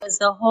Was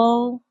the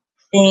whole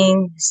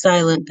thing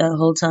silent the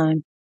whole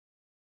time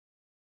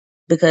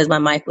because my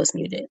mic was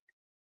muted?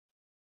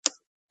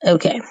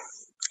 Okay,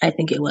 I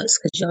think it was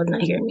because y'all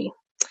not hearing me.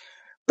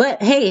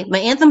 But hey, my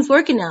anthem's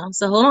working now,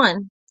 so hold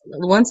on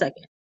 1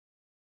 second.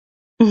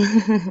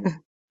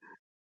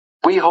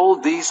 We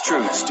hold these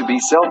truths to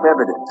be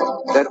self-evident,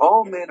 that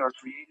all men are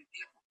created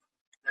equal,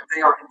 that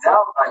they are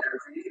endowed by their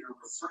Creator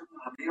with certain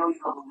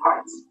unalienable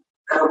rights,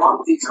 that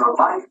among these are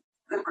life,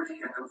 liberty,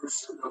 and the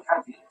pursuit of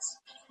happiness.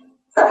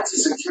 That to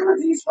secure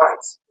these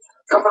rights,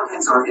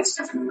 governments are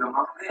instituted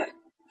among men,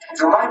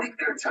 deriving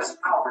their just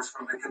powers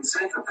from the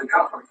consent of the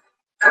governed.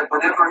 That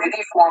whenever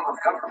any form of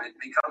government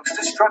becomes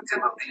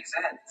destructive of these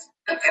ends,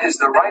 it is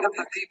the right of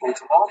the people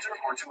to alter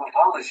or to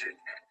abolish it,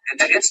 and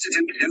to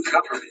institute new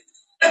government,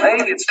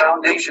 laying its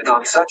foundation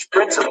on such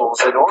principles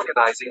and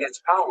organizing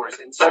its powers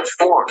in such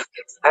form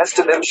as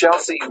to them shall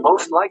seem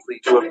most likely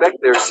to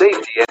affect their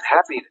safety and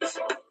happiness.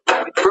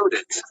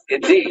 Prudence,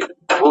 indeed,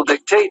 will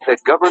dictate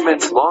that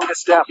governments long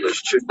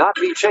established should not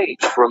be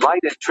changed for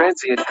light and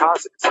transient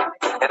causes,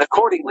 and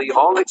accordingly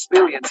all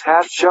experience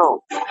hath shown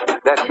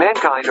that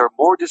mankind are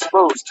more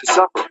disposed to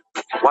suffer,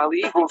 while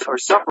evils are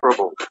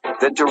sufferable,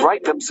 than to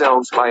right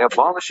themselves by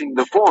abolishing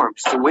the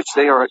forms to which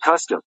they are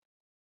accustomed.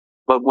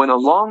 But when a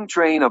long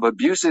train of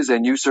abuses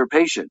and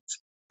usurpations,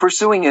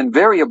 pursuing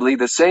invariably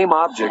the same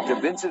object,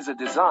 evinces a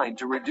design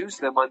to reduce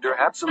them under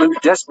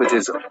absolute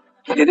despotism,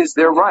 it is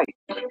their right,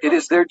 it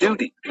is their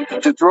duty,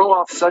 to throw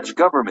off such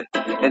government,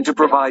 and to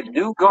provide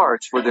new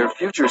guards for their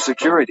future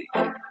security.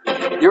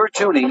 You're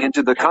tuning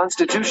into The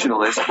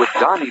Constitutionalist with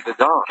Donnie the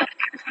Don.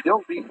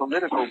 Don't be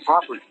political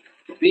property.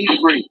 Be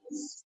free.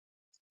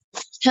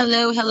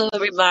 Hello,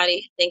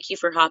 everybody. Thank you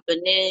for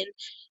hopping in.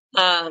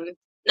 Um,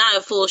 Not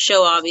a full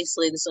show,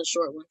 obviously. This is a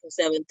short one from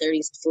 7:30.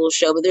 It's a full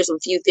show, but there's a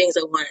few things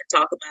I want to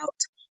talk about.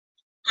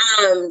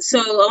 So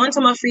I want to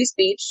talk about free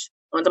speech.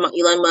 I want to talk about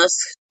Elon Musk,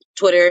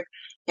 Twitter,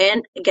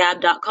 and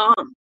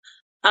Gab.com.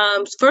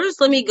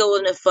 First, let me go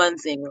in a fun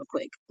thing real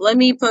quick. Let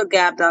me put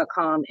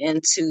Gab.com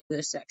into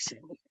the section.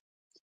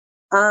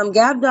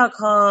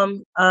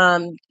 Gab.com,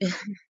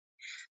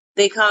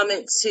 they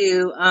comment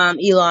to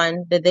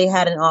Elon that they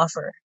had an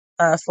offer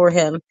for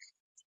him.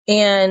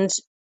 And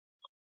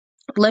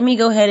let me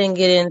go ahead and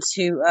get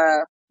into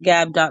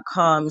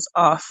Gab.com's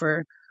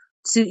offer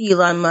to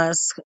Elon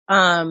Musk.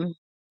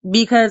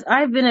 Because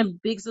I've been a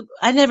big,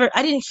 I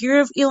didn't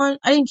hear of Elon,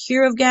 I didn't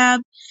hear of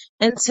Gab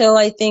until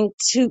I think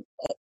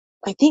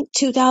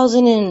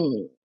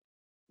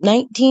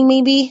 2019,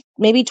 maybe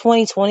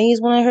 2020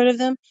 is when I heard of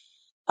them.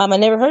 I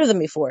never heard of them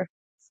before.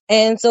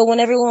 And so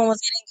when everyone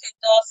was getting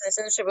kicked off and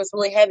censorship was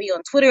really heavy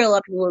on Twitter, a lot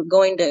of people were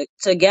going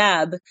to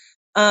Gab.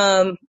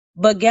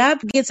 But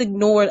Gab gets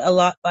ignored a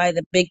lot by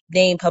the big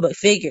name public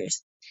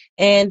figures.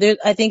 And there,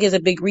 I think is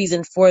a big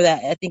reason for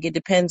that. I think it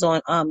depends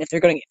on if they're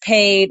going to get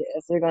paid,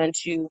 if they're going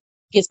to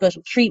get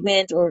special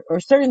treatment or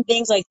certain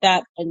things like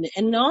that.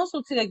 And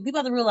also too, like people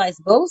have to realize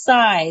both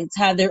sides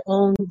have their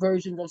own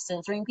versions of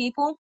censoring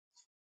people.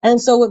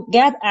 And so with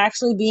Gab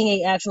actually being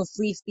a actual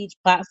free speech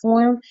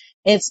platform,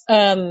 it's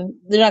they're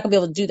not gonna be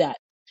able to do that.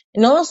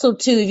 And also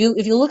too,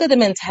 if you look at the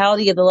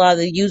mentality of a lot of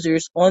the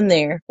users on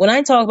there, when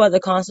I talk about the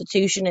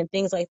Constitution and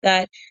things like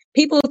that,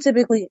 people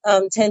typically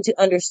tend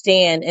to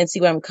understand and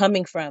see where I'm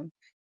coming from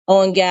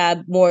on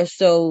Gab more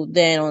so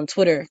than on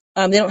Twitter.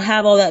 They don't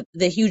have all that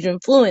the huge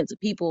influence of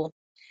people.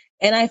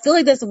 And I feel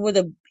like that's where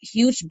the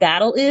huge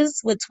battle is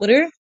with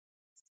Twitter,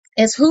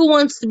 is who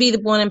wants to be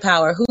the one in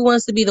power, who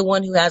wants to be the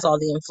one who has all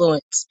the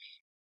influence.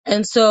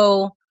 And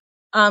so,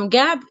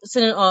 Gab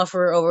sent an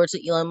offer over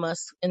to Elon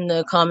Musk in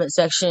the comment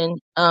section.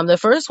 The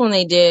first one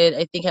they did,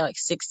 I think had like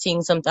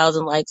 16 some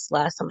thousand likes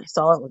last time I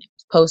saw it when it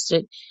was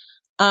posted.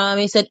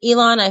 He said,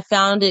 Elon, I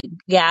founded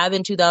Gab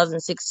in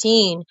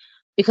 2016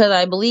 because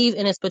I believe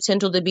in its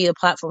potential to be a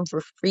platform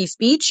for free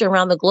speech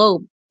around the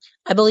globe.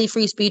 I believe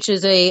free speech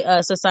is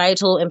a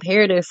societal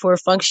imperative for a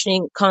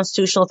functioning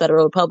constitutional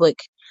federal republic.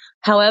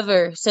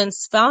 However,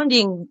 since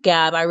founding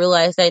Gab, I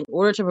realized that in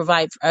order to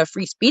provide a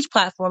free speech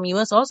platform, you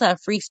must also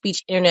have free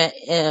speech internet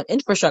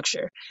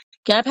infrastructure.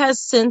 Gab has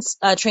since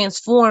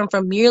transformed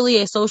from merely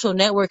a social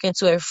network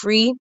into a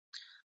free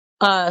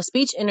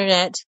speech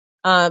internet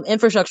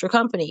infrastructure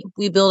company.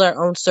 We build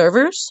our own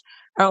servers,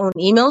 our own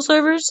email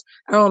servers,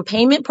 our own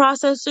payment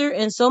processor,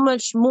 and so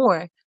much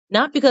more.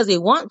 Not because we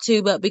want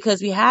to, but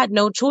because we had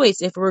no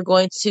choice if we were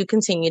going to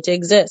continue to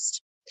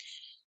exist.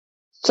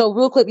 So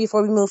real quick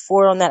before we move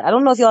forward on that, I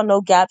don't know if y'all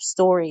know Gap's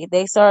story.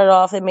 They started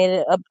off, they made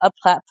it a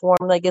platform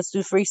that gets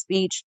through free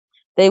speech.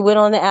 They went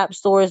on the app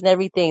stores and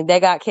everything. They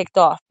got kicked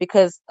off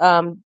because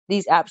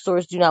these app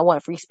stores do not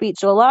want free speech.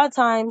 So a lot of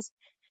times,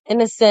 in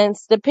a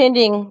sense,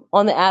 depending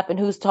on the app and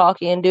who's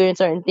talking and doing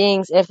certain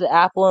things, if the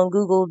Apple and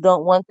Google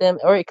don't want them,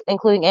 or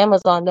including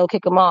Amazon, they'll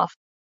kick them off.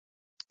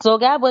 So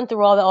Gab went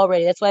through all that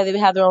already. That's why they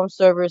have their own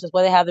servers. That's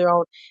why they have their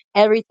own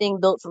everything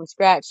built from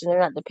scratch, and they're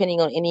not depending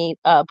on any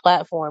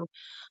platform.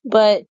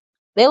 But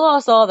They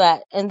lost all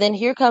that, and then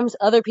here comes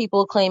other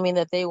people claiming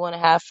that they want to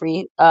have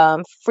free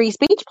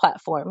speech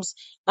platforms,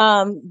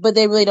 but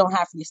they really don't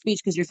have free speech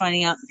because you're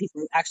finding out that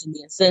people are actually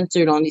being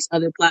censored on these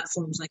other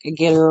platforms like a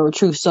Getter or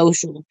Truth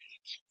Social.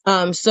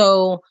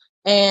 So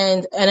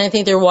and I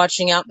think they're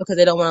watching out because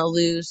they don't want to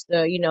lose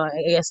the,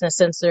 I guess, a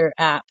censor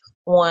app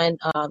on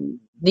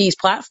these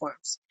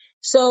platforms.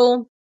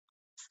 So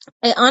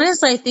and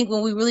honestly, I think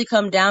when we really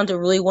come down to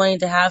really wanting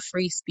to have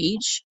free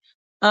speech,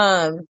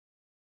 um,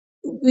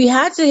 we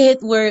had to hit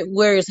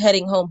where it's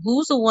heading home.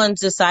 Who's the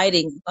ones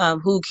deciding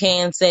who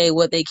can say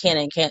what they can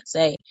and can't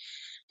say?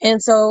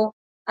 And so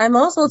I'm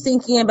also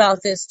thinking about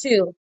this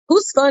too.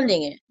 Who's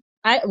funding it?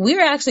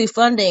 We're actually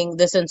funding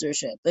the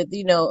censorship. Like,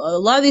 a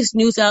lot of these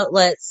news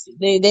outlets,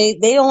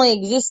 they only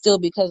exist still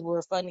because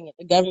we're funding it.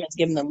 The government's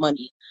giving them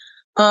money.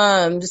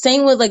 The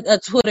same with like a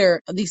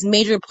Twitter, these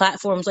major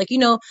platforms, like,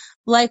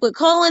 like with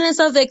Colin and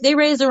stuff, like they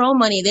raised their own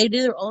money. They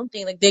did their own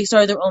thing. Like they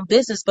started their own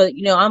business, but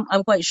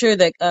I'm quite sure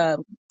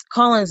that,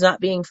 Colin's not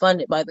being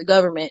funded by the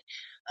government.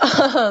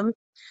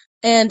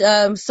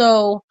 Um,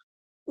 so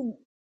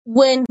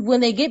when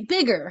they get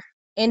bigger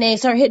and they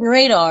start hitting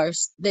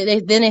radars,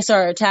 then they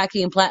start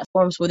attacking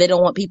platforms where they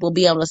don't want people to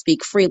be able to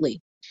speak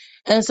freely.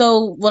 And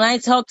so when I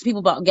talk to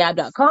people about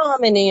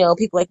Gab.com and,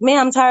 people like,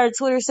 man, I'm tired of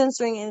Twitter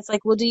censoring. And it's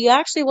like, well, do you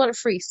actually want a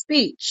free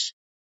speech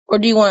or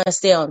do you want to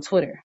stay on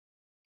Twitter?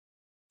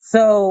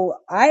 So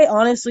I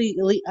honestly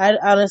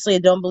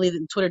don't believe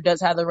that Twitter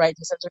does have the right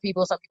to censor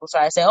people. Some people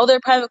try to say, oh, they're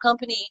a private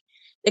company.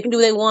 They can do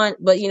what they want.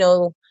 But,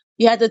 you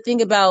have to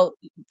think about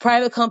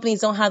private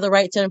companies don't have the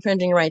right to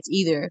infringing rights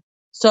either.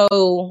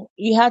 So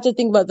you have to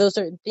think about those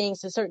certain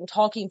things, the certain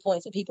talking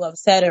points that people have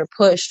said or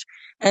pushed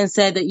and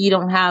said that you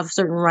don't have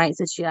certain rights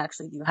that you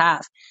actually do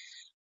have.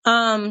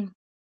 Um,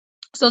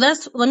 so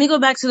let me go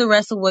back to the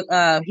rest of what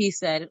he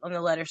said on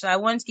the letter. So I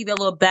wanted to give you a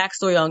little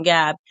backstory on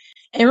Gab.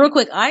 And real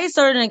quick, I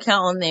started an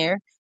account on there.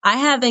 I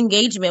have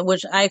engagement,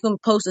 which I can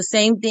post the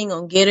same thing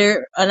on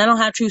Getter, and I don't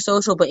have True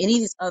Social, but any of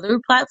these other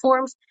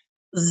platforms,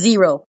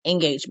 zero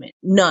engagement,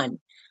 none.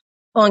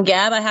 On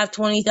Gab, I have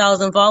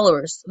 20,000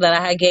 followers that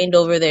I had gained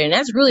over there, and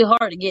that's really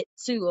hard to get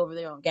to over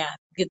there on Gab,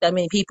 get that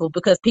many people,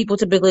 because people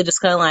typically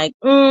just kind of like,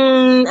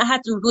 I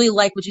have to really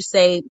like what you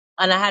say,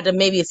 and I had to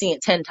maybe see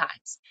it 10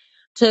 times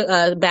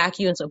to back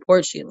you and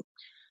support you.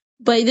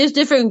 But there's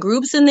different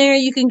groups in there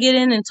you can get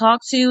in and talk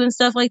to and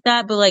stuff like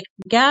that. But like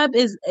Gab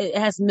it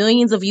has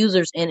millions of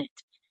users in it.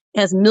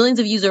 It has millions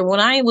of users. When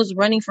I was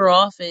running for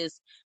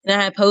office and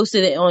I had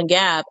posted it on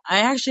Gab, I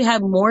actually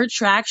had more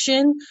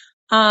traction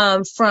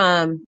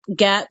from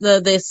Gab,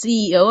 the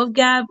CEO of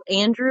Gab,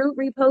 Andrew,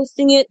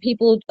 reposting it.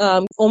 People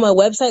on my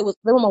website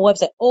they were on my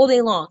website all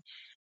day long,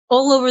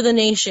 all over the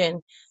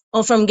nation,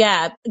 from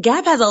Gab.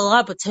 Gab has a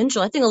lot of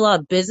potential. I think a lot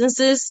of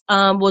businesses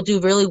will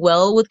do really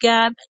well with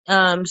Gab.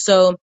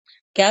 So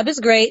Gab is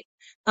great.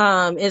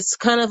 It's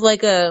kind of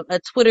like a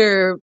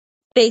Twitter,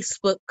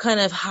 Facebook kind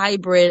of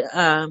hybrid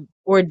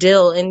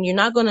ordeal, and you're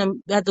not going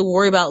to have to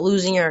worry about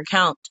losing your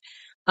account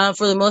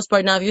for the most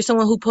part. Now, if you're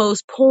someone who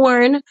posts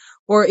porn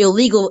or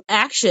illegal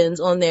actions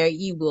on there,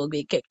 you will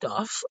get kicked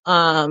off.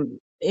 I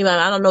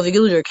don't know if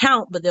you lose your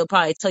account, but they'll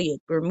probably tell you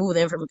to remove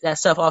that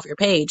stuff off your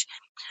page.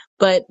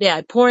 But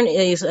yeah, porn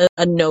is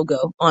a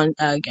no-go on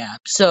Gab.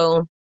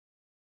 So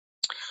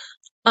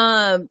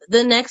the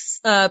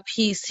next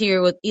piece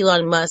here with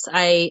Elon Musk,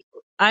 I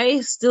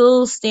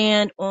still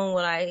stand on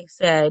what I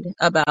said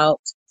about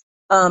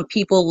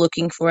people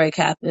looking for a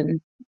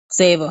Captain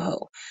Save a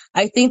Ho.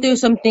 I think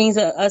there's some things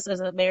that us as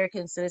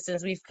American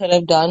citizens we could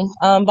have done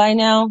by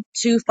now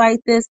to fight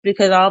this,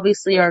 because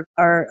obviously our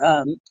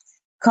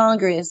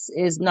Congress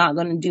is not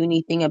going to do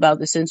anything about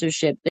the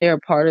censorship. They're a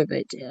part of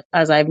it,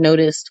 as I've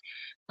noticed.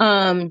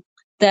 Um,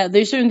 that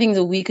there's certain things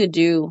that we could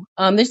do.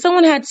 There's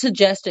someone had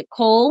suggested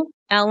Cole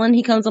Allen.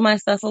 He comes on my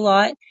stuff a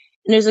lot,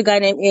 and there's a guy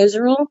named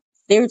Israel.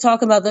 They were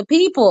talking about the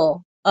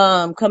people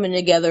coming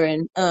together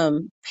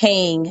and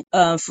paying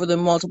for the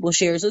multiple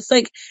shares. It's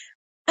like,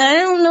 I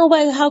don't know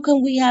why. How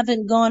come we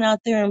haven't gone out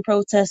there and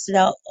protested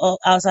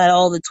outside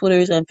all the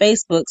Twitters and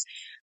Facebooks,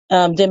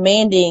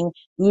 demanding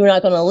we were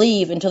not going to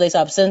leave until they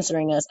stop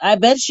censoring us? I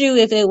bet you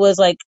if it was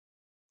like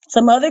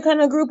some other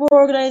kind of group or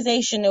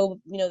organization,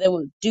 they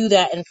would do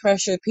that and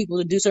pressure people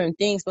to do certain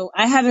things. But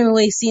I haven't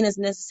really seen us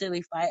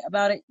necessarily fight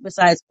about it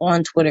besides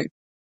on Twitter.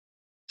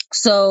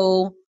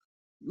 So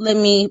let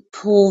me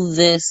pull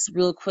this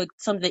real quick.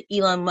 Something that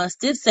Elon Musk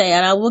did say,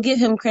 and I will give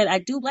him credit. I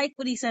do like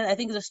what he said. I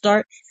think it's a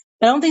start.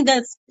 But I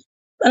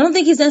don't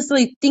think he's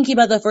necessarily thinking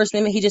about the First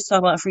Amendment. He just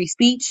talking about free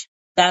speech.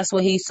 That's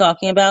what he's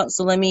talking about.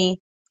 So let me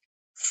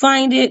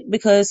find it,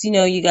 because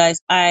you guys,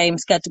 I'm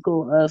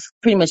skeptical of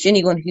pretty much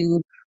anyone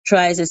who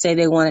tries to say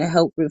they want to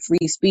help with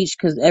free speech,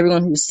 because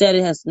everyone who said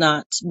it has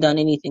not done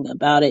anything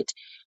about it.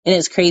 And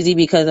it's crazy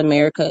because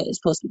America is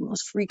supposed to be the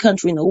most free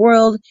country in the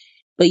world,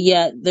 but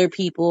yet their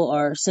people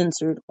are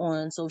censored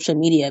on social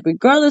media.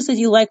 Regardless if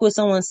you like what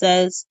someone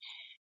says,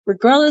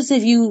 regardless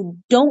if you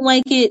don't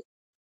like it,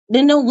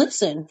 then don't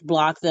listen.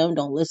 Block them.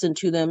 Don't listen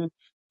to them.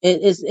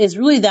 It's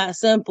really that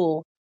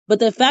simple. But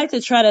the fact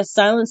to try to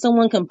silence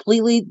someone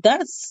completely,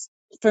 that's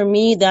for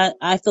me, that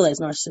I feel that's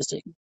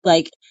narcissistic.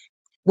 Like,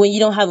 when you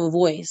don't have a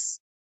voice.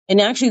 And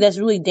actually, that's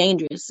really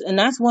dangerous. And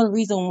that's one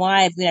reason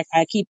why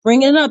I keep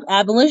bringing it up.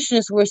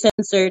 Abolitionists were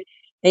censored.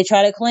 They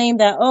try to claim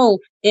that, oh,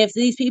 if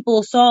these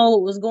people saw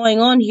what was going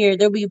on here,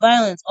 there'll be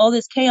violence. All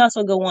this chaos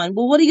will go on.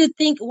 But what do you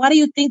think? Why do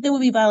you think there will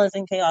be violence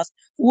and chaos?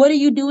 What are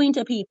you doing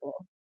to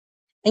people?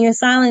 And you're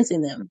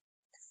silencing them.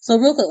 So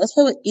real quick, let's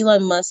play what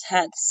Elon Musk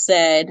had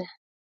said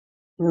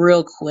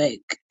real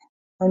quick.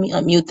 Let me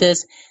unmute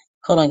this.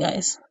 Hold on,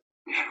 guys.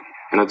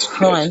 And it's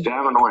damn annoying.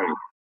 Damn annoying.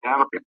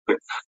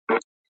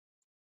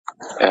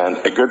 And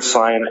a good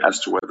sign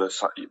as to whether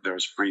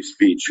there's free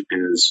speech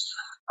is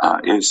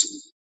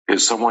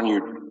someone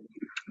you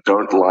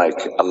don't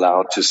like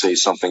allowed to say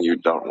something you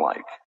don't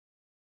like.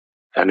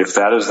 And if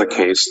that is the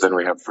case, then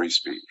we have free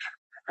speech.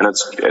 And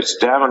it's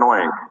damn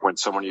annoying when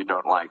someone you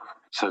don't like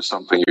says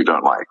something you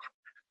don't like.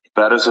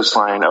 That is a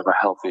sign of a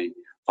healthy,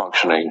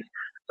 functioning,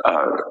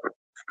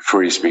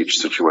 free speech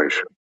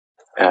situation.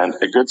 And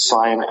a good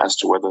sign as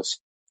to whether.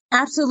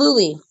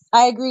 Absolutely.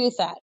 I agree with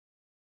that.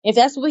 If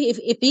that's what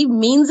if he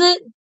means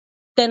it,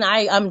 then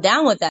I'm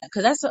down with that,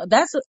 because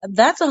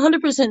that's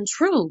 100%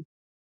 true.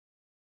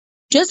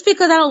 Just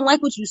because I don't like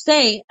what you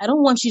say, I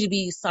don't want you to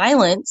be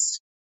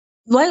silenced.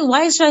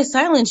 Why should I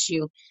silence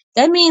you?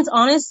 That means,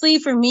 honestly,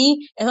 for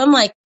me, if I'm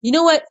like, you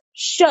know what,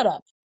 shut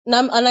up,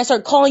 and I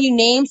start calling you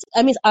names,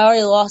 that means I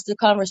already lost the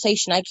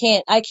conversation. I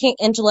can't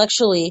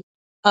intellectually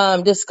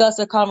discuss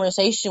a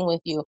conversation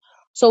with you.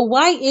 So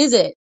why is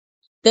it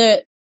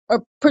that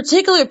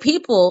particular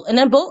people, and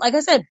then both, like I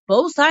said,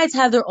 both sides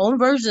have their own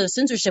versions of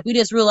censorship. We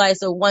just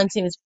realized that one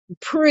seems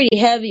pretty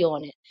heavy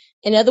on it,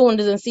 and the other one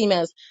doesn't seem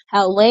as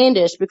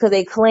outlandish because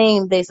they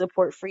claim they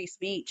support free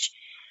speech.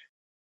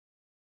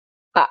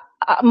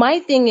 My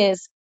thing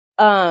is,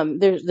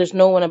 there's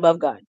no one above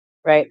God,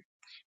 right?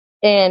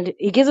 And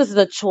He gives us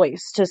the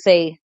choice to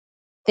say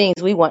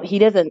things we want. He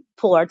doesn't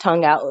pull our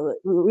tongue out.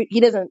 He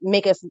doesn't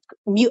make us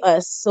mute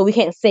us so we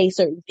can't say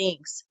certain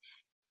things.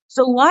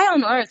 So why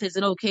on earth is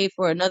it okay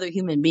for another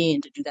human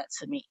being to do that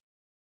to me?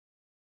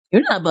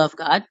 You're not above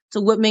God.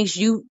 So what makes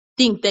you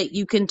think that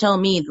you can tell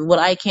me what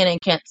I can and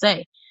can't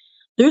say?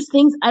 There's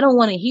things I don't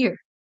want to hear.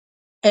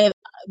 If,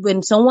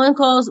 when someone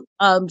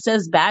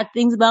says bad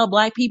things about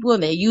black people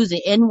and they use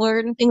the N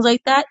word and things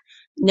like that,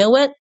 you know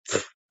what?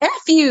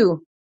 F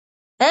you.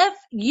 F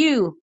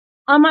you.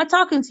 I'm not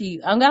talking to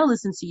you. I'm going to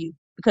listen to you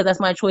because that's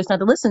my choice not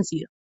to listen to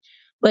you.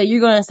 But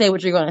you're going to say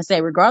what you're going to say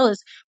regardless.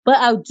 But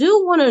I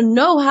do want to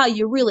know how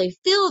you really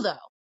feel, though.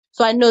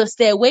 So I know to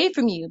stay away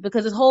from you,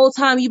 because this whole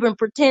time you've been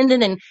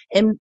pretending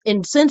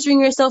and censoring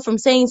yourself from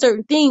saying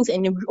certain things,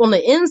 and on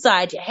the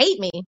inside you hate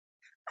me.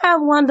 I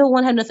don't want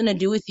to have nothing to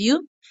do with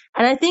you.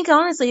 And I think,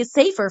 honestly, it's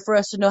safer for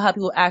us to know how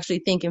people actually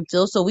think and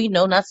feel, so we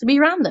know not to be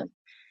around them.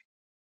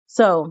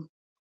 So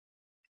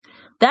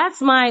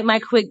that's my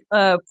quick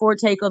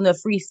foretake on the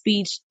free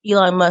speech,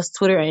 Elon Musk,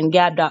 Twitter, and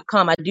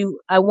Gab.com.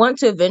 I want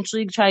to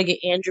eventually try to get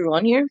Andrew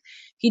on here.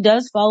 He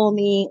does follow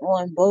me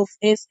on both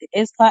his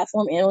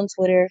platform and on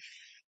Twitter,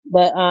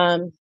 but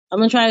I'm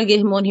gonna try to get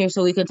him on here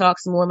so we can talk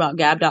some more about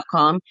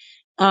Gab.com.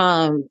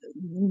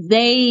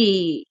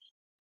 They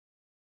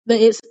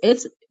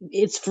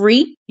it's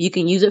free. You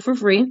can use it for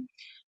free.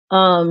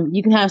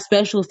 You can have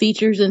special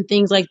features and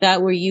things like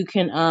that where you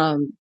can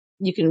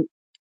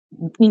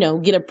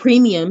get a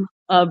premium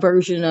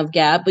version of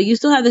Gab, but you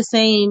still have the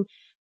same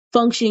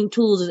functioning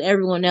tools as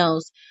everyone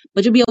else.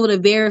 But you'll be able to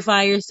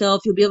verify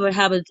yourself. You'll be able to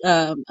have a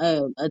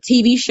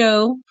TV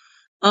show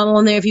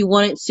on there if you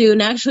wanted to.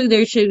 And actually,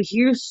 they should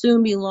here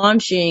soon be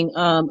launching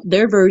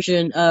their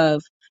version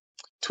of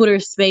Twitter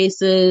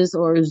Spaces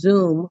or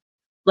Zoom.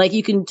 Like,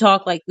 you can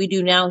talk like we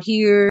do now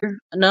here.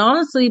 And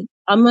honestly,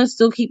 I'm gonna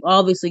still keep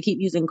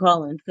using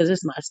Colin because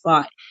it's my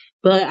spot.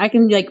 But I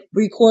can like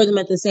record them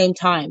at the same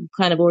time,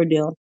 kind of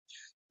ordeal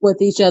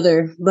with each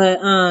other. But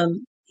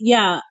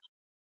yeah,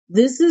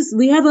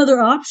 we have other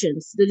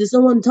options. That just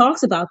no one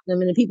talks about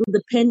them, and the people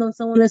depend on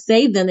someone to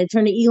save them. They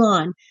turn to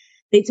Elon,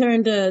 they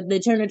turn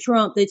to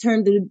Trump, they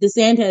turn to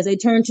DeSantis, they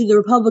turn to the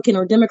Republican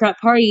or Democrat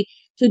Party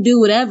to do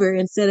whatever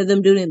instead of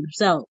them doing it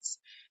themselves.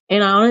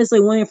 And honestly,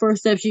 one of the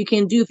first steps you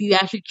can do if you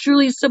actually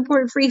truly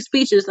support free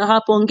speech is to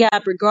hop on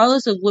Gap,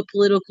 regardless of what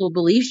political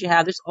beliefs you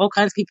have. There's all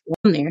kinds of people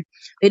on there.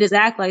 They just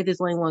act like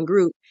there's only one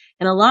group.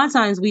 And a lot of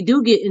times we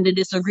do get into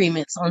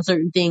disagreements on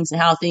certain things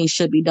and how things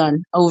should be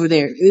done over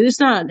there.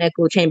 It's not an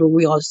echo chamber where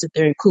we all sit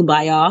there and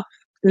kumbaya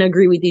and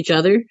agree with each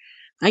other.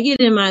 I get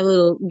in my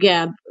little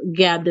gab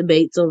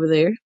debates over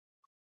there.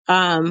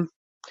 But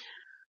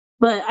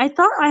I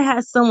thought I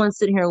had someone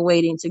sitting here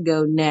waiting to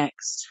go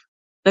next.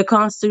 The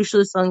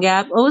Constitutionalist on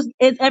Gab.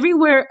 It's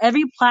everywhere,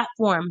 every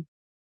platform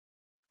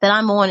that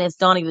I'm on is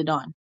Donnie the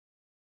Don.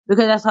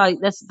 Because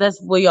that's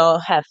where y'all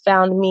have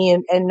found me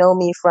and know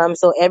me from.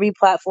 So every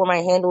platform I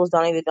handle is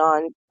Donnie the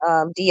Don,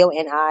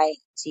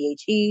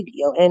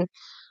 DonnieTheDon,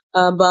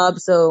 Bob.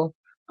 So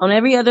on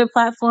every other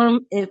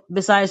platform,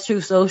 besides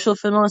Truth Social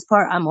for the most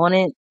part, I'm on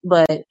it.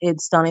 But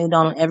it's Donnie the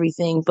Don on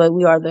everything. But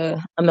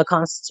I'm the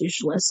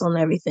Constitutionalist on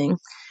everything.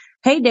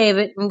 Hey,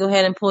 David, I'm gonna go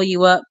ahead and pull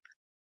you up.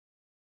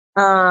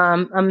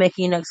 I'm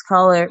making next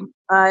caller.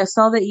 I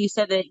saw that you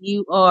said that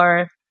you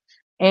are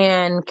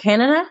in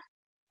Canada.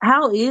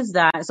 How is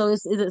that? So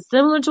is it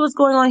similar to what's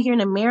going on here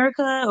in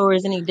America, or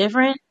is it any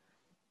different?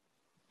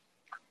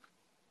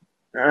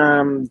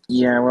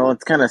 Yeah, well,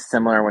 it's kind of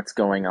similar what's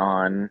going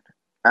on.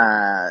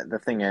 The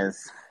thing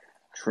is,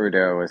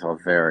 Trudeau is a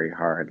very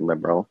hard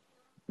liberal,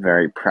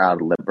 very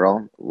proud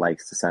liberal,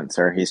 likes to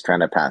censor. He's trying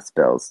to pass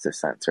bills to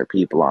censor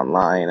people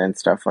online and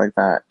stuff like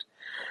that.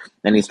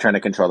 And he's trying to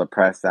control the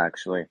press,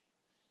 actually.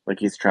 Like,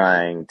 he's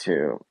trying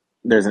to.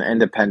 There's an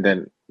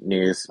independent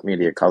news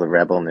media called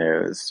Rebel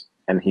News,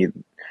 and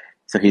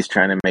he's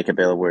trying to make a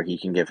bill where he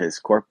can give his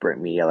corporate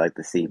media, like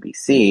the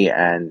CBC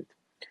and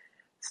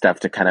stuff,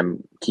 to kind of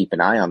keep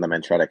an eye on them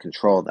and try to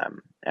control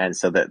them. And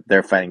so that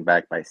they're fighting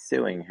back by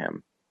suing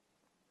him.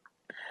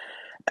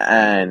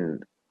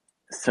 And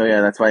so,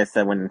 yeah, that's why I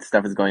said when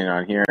stuff is going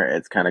on here,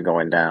 it's kind of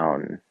going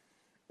down.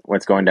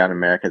 What's going down in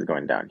America is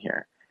going down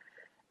here.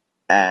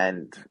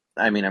 And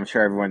I mean, I'm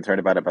sure everyone's heard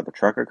about the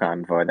trucker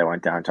convoy that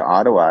went down to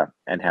Ottawa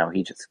and how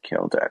he just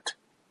killed it.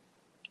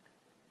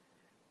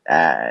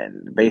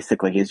 And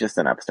basically, he's just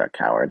an upstart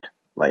coward,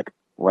 like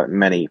what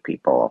many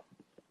people,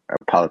 or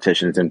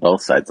politicians in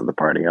both sides of the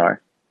party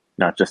are,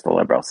 not just the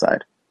liberal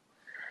side.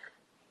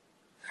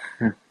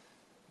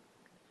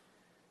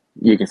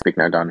 You can speak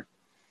now, Don.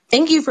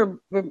 Thank you for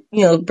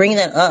bringing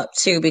that up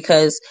too,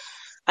 because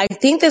I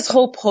think this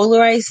whole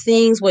polarized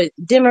things with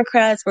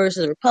Democrats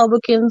versus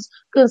Republicans,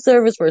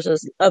 conservatives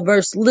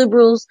versus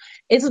liberals,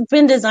 it's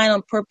been designed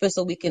on purpose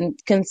so we can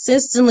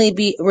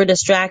consistently we're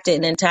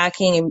distracted and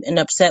attacking and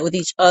upset with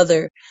each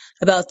other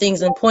about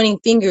things and pointing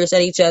fingers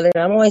at each other.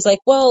 And I'm always like,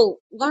 well,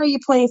 why are you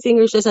pointing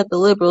fingers just at the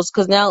liberals?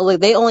 Because now like,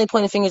 they only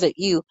pointing fingers at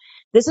you.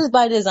 This is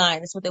by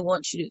design. It's what they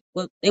want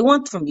what they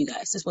want from you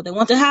guys. It's what they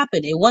want to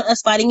happen. They want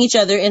us fighting each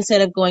other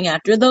instead of going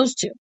after those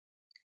two.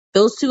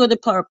 Those two are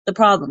the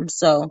problem.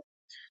 So.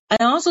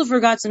 I also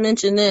forgot to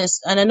mention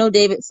this, and I know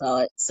David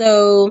saw it.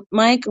 So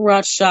Mike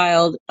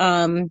Rothschild,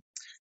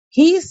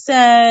 he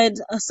said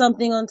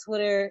something on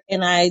Twitter,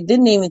 and I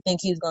didn't even think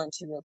he was going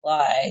to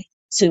reply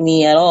to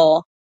me at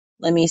all.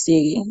 Let me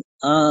see.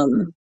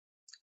 Okay,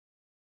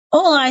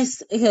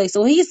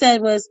 so what he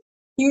said was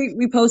he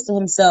reposted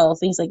himself.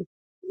 He's like,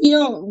 "You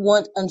don't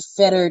want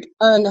unfettered,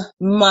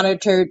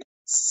 unmonitored,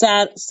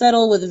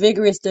 settle with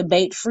vigorous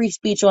debate, free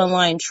speech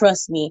online.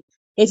 Trust me.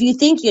 If you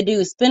think you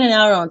do, spend an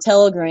hour on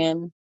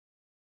Telegram."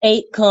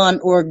 8con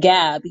or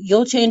Gab,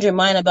 you'll change your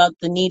mind about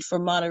the need for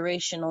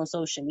moderation on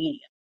social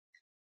media.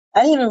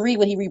 I didn't even read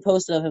what he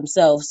reposted of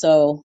himself,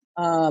 so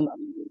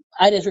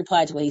I just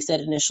replied to what he said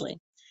initially.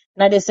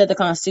 And I just said the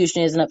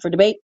Constitution isn't up for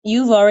debate.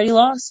 You've already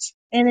lost.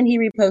 And then he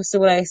reposted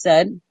what I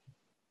said.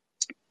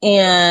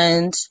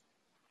 And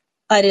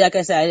like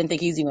I said, I didn't think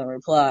he was even going to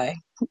reply.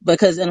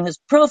 Because in his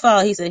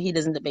profile, he said he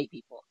doesn't debate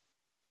people.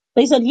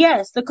 But he said,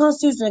 yes, the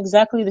Constitution is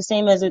exactly the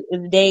same as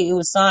the day it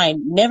was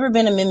signed. Never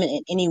been amendment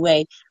in any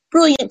way.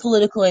 Brilliant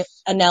political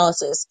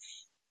analysis.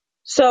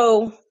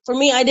 So for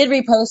me, I did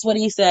repost what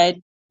he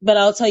said, but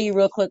I'll tell you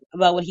real quick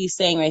about what he's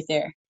saying right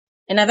there.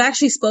 And I've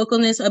actually spoke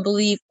on this, I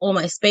believe, on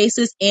my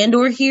spaces and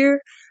or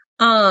here.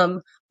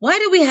 Why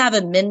do we have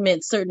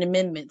certain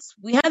amendments?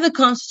 We have the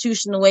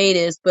Constitution the way it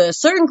is, but a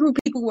certain group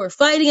of people were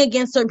fighting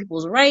against certain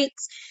people's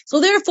rights. So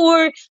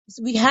therefore,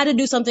 we had to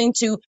do something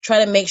to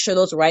try to make sure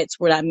those rights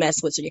were not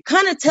messed with. So you're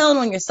kind of telling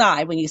on your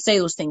side when you say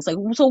those things. Like,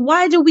 so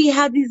why do we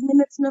have these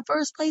amendments in the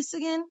first place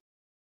again?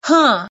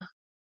 Huh.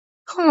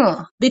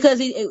 Because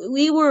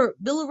we were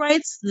Bill of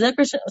Rights,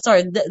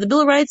 the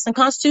Bill of Rights and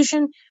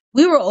Constitution,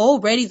 we were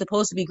already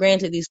supposed to be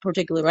granted these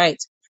particular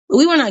rights, but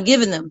we were not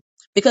given them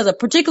because a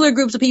particular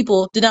groups of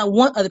people did not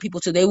want other people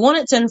to. They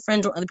wanted to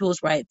infringe on other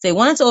people's rights. They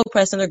wanted to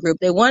oppress another group.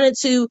 They wanted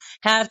to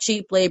have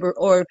cheap labor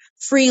or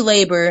free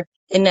labor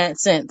in that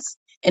sense.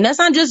 And that's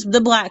not just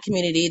the black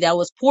community. That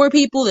was poor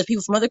people. There's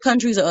people from other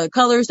countries, other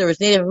colors. There was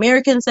Native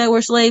Americans that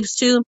were slaves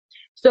too.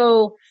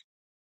 So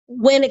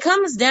when it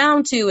comes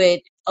down to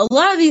it, a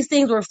lot of these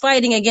things we're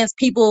fighting against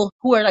people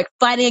who are like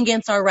fighting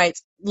against our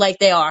rights like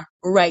they are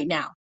right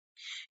now.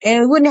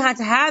 And we wouldn't have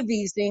to have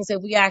these things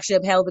if we actually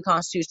upheld the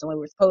Constitution the way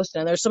we're supposed to.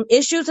 And there's some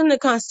issues in the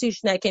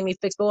Constitution that can be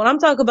fixed. But when I'm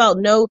talking about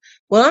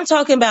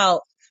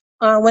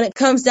when it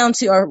comes down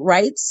to our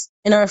rights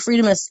and our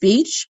freedom of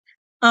speech,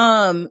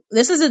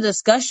 this is a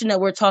discussion that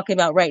we're talking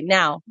about right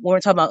now when we're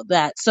talking about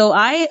that. So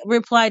I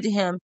replied to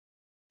him,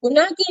 we're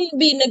not going to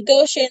be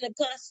negotiating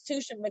the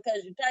Constitution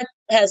because your type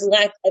has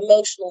lacked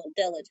emotional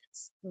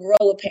intelligence.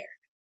 Grow a pair.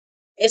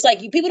 It's like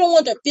people don't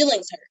want their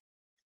feelings hurt.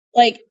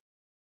 Like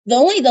the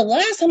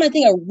last time I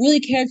think I really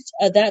cared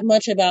that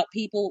much about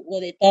people, what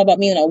they thought about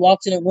me when I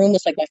walked in a room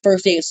was like my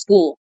first day of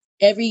school.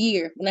 Every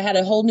year when I had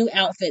a whole new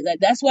outfit, like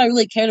that's what I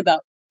really cared about.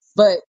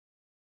 But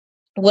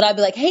would I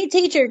be like, hey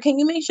teacher, can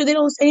you make sure they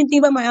don't say anything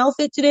about my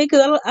outfit today?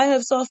 Because I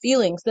have soft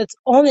feelings. That's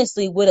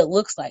honestly what it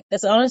looks like.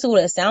 That's honestly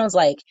what it sounds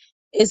like.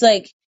 It's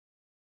like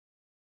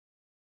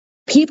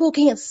people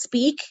can't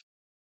speak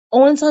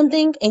on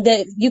something and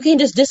that you can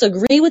just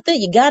disagree with it,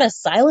 you gotta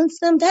silence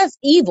them. That's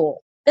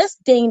evil. That's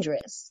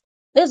dangerous.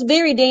 That's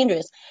very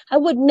dangerous. I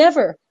would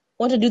never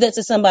want to do that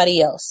to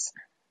somebody else.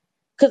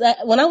 Because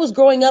when I was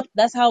growing up,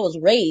 that's how I was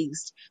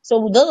raised. So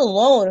let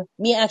alone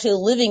me actually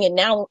living it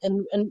now,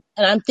 and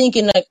I'm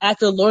thinking like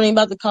after learning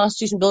about the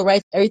Constitution, Bill of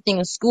Rights, everything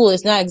in school,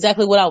 it's not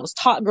exactly what I was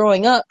taught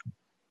growing up.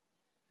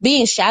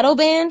 Being shadow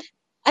banned,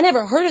 I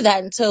never heard of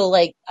that until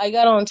like I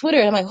got on Twitter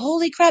and I'm like,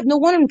 holy crap, no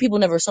wonder people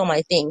never saw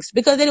my things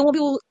because they didn't want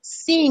people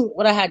seeing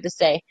what I had to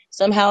say.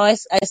 Somehow I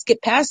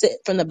skipped past it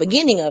from the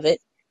beginning of it.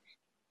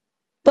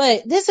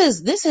 But this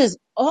is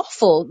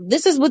awful.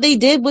 This is what they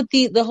did with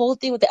the whole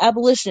thing with the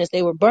abolitionists.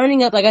 They were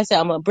burning up, like I said,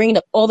 I'm gonna bring it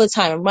up all the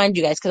time, remind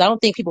you guys, because I don't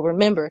think people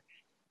remember.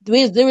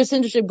 There was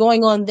censorship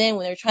going on then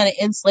when they were trying to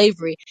end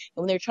slavery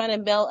and when they were trying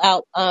to mail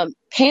out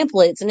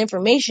pamphlets and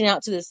information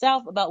out to the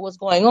South about what's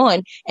going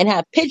on and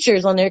have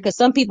pictures on there because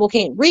some people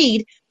can't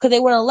read because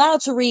they weren't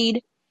allowed to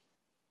read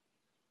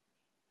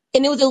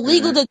and it was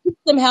illegal to teach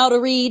them how to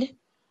read.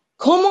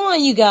 Come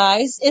on, you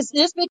guys. It's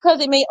just because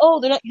they may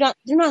they're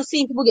not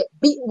seeing people get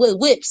beat with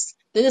whips.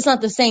 That it's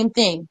not the same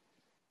thing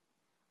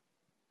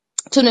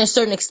to a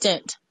certain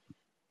extent.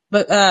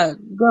 But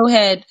go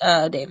ahead,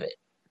 David.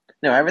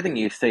 No, everything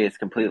you say is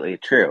completely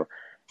true.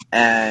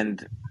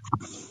 And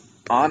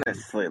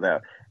honestly,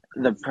 though,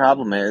 the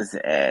problem is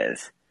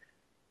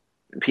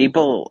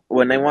people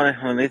when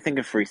they think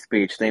of free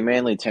speech, they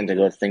mainly tend to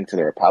go think to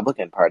the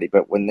Republican Party.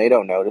 But when they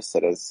don't notice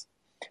it, as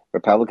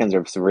Republicans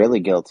are really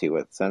guilty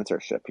with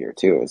censorship here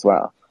too, as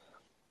well.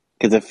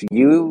 Because if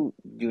you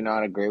do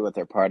not agree with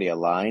their party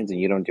aligns and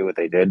you don't do what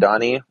they did,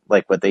 Donnie,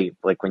 like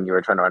when you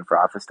were trying to run for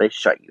office, they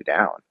shut you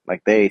down.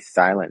 Like they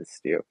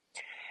silenced you.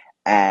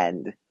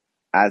 And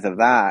as of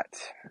that,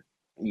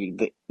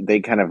 they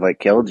kind of like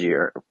killed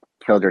your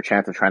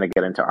chance of trying to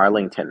get into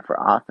Arlington for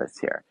office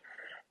here.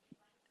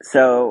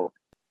 So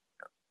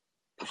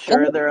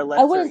sure, they're a I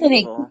lesser wouldn't say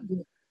evil.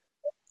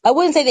 I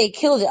wouldn't say they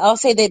killed it. I'll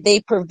say that they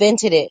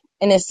prevented it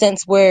in a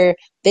sense where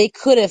they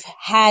could have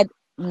had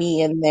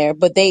me in there,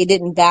 but they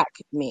didn't back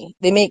me.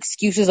 They make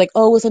excuses like,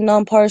 "Oh, it's a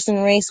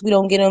nonpartisan race. We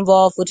don't get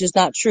involved," which is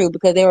not true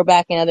because they were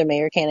backing other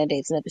mayor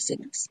candidates in other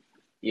cities.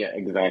 Yeah,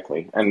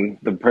 exactly. And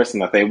the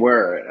person that they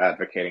were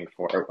advocating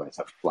for was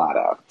a flat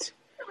out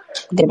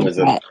was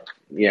a Democrat.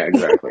 yeah,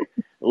 exactly.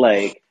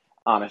 Like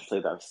honestly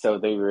though, so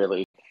they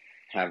really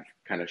have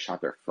kind of shot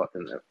their foot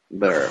in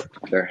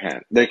their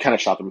hand. They kind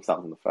of shot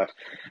themselves in the foot.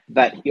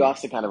 But you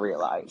also kind of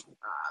realize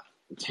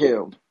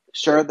too.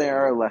 Sure, they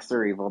are a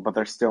lesser evil, but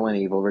they're still an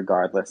evil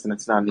regardless, and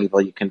it's not an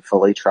evil you can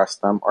fully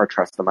trust them or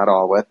trust them at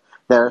all with.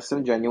 There are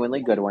some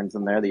genuinely good ones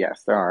in there,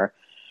 yes, there are.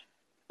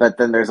 But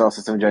then there's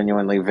also some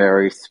genuinely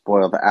very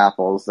spoiled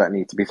apples that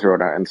need to be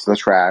thrown out into the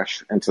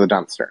trash, into the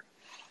dumpster.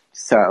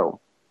 So,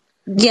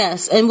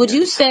 Yes, and would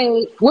you yes.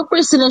 say what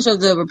percentage of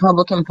the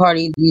Republican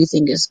Party do you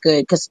think is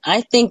good? Because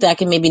I think that I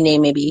can maybe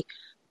name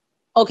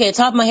okay,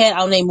 top of my head,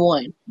 I'll name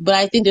one, but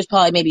I think there's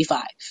probably maybe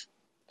five.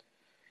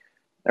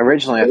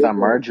 Originally, I thought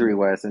Marjorie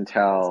was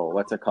until,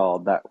 what's it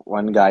called? That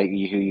one guy who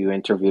you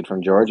interviewed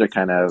from Georgia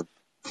kind of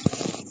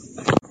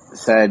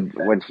said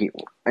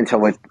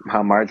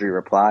how Marjorie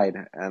replied,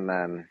 and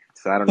then,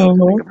 so I don't know what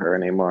to think Mm-hmm. of her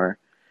anymore.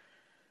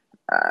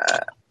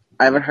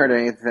 I haven't heard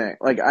anything.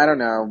 Like, I don't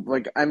know.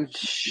 Like, I'm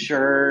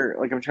sure,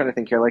 like, I'm trying to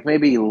think here. Like,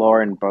 maybe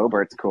Lauren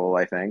Boebert's cool,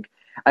 I think.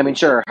 I mean,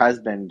 sure, her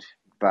husband,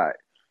 but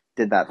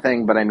did that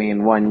thing, but I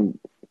mean,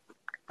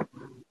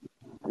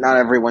 not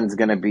everyone's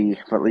gonna be,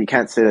 but you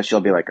can't say that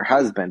she'll be like her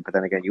husband, but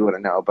then again, you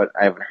wouldn't know, but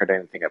I haven't heard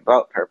anything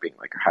about her being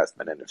like her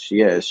husband, and if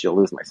she is, she'll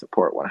lose my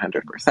support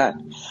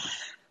 100%.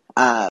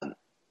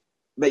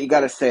 But you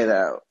gotta say,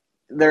 though,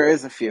 there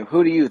is a few.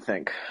 Who do you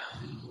think?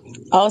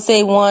 I'll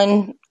say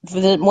one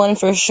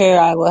for sure.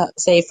 I will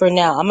say for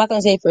now. I'm not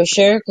gonna say for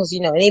sure because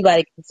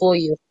anybody can fool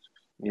you.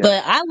 Yeah,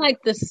 But I like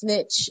the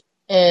snitch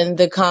in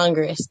the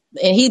Congress,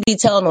 and he'd be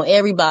telling on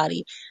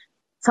everybody,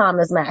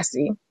 Thomas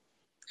Massey.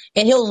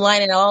 And he'll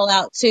line it all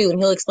out too, and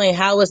he'll explain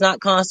how it's not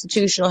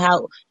constitutional,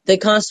 how the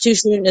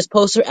Constitution is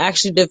supposed to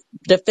actually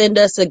defend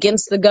us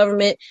against the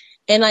government.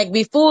 And like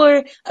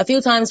before, a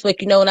few times,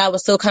 like when I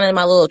was still kind of in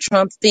my little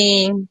Trump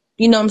thing,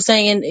 you know what I'm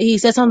saying? He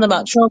said something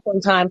about Trump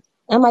one time.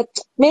 And I'm like,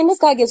 man, this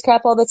guy gets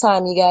crap all the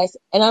time, you guys.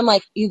 And I'm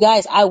like, you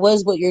guys, I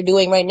was what you're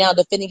doing right now,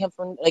 defending him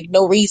for like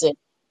no reason.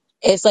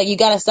 It's like you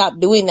got to stop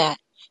doing that.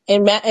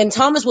 And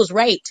Thomas was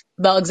right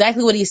about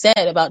exactly what he said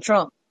about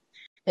Trump.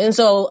 And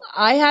so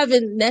I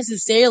haven't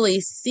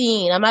necessarily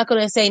seen, I'm not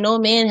going to say no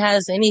man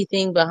has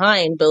anything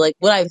behind, but like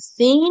what I've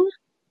seen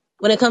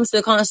when it comes to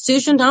the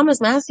Constitution,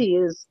 Thomas Massey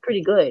is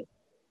pretty good.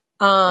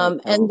 oh,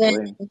 And then,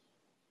 probably.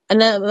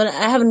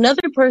 I have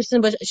another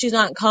person, but she's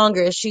not in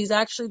Congress. She's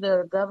actually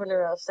the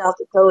governor of South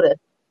Dakota.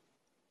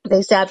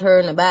 They stabbed her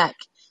in the back.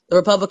 The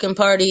Republican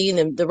Party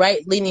and the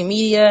right leaning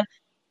media,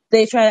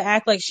 they try to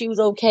act like she was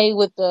okay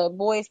with the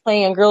boys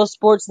playing in girls'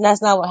 sports, and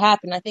that's not what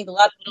happened. I think a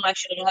lot of people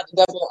actually don't know how the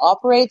government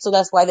operates, so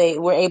that's why they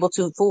were able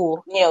to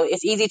fool.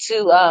 It's easy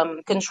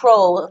to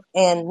control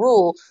and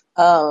rule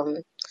a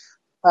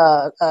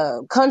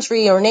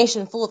country or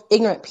nation full of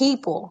ignorant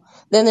people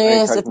than Are there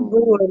you is to talking?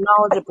 people who are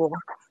knowledgeable.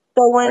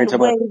 So Are you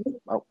talking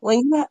about? Oh,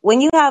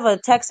 when you have a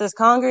Texas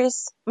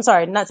Congress, I'm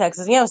sorry, not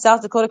Texas, you have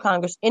South Dakota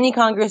Congress. Any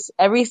Congress,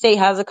 every state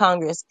has a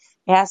Congress.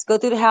 It has to go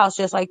through the House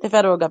just like the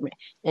federal government.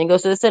 Then it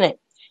goes to the Senate.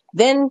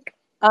 Then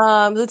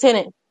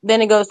Lieutenant.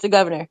 Then it goes to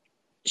governor.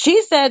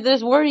 She said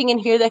there's wording in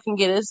here that can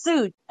get us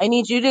sued. I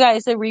need you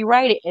guys to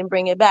rewrite it and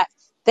bring it back.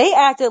 They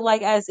acted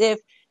like as if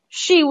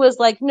she was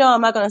like, no,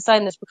 I'm not going to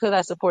sign this because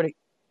I supported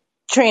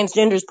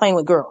transgenders playing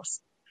with girls.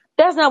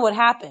 That's not what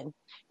happened.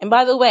 And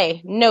by the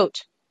way, note,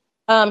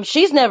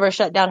 she's never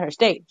shut down her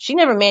state. She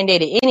never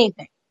mandated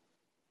anything.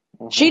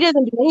 She hmm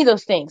doesn't do any of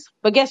those things.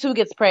 But guess who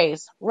gets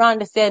praised? Ron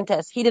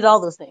DeSantis. He did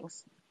all those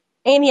things.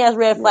 And he has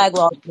red yeah. flag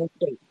laws in the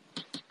state.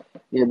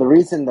 Yeah, the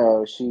reason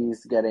though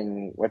she's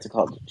getting what's it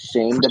called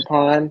shamed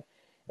upon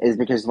is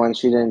because when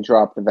she didn't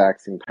drop the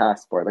vaccine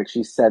passport, like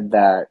she said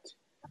that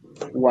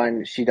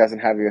one she doesn't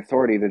have the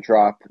authority to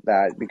drop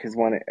that because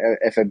one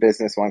if a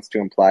business wants to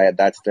imply it,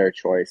 that's their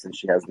choice, and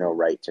she has no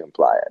right to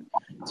imply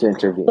it to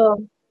intervene.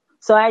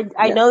 So I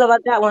Yeah. know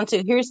about that one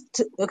too.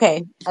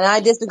 Okay, and I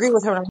disagree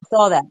with her when I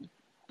saw that.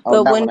 Oh,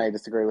 But that when one I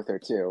disagree with her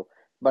too.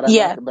 But I'm not.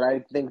 yeah, But I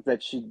think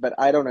that she. But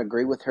I don't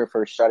agree with her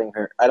for shutting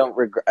her. I don't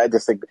regret. I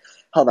disagree.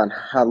 Hold on.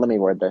 Let me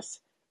word this.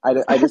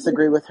 I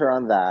disagree with her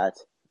on that.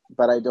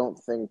 But I don't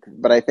think.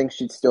 But I think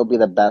she'd still be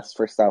the best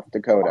for South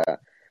Dakota.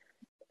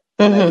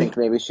 And I hmm think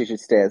maybe she should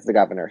stay as the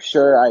governor.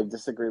 Sure, I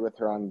disagree with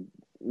her on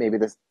maybe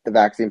the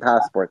vaccine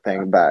passport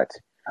thing. But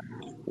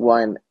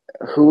one,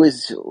 who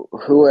is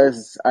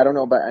I don't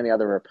know about any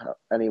other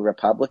any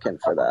Republican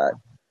for that.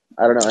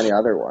 I don't know any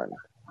other one.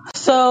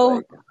 so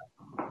Like.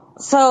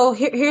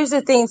 here's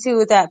the thing too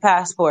with that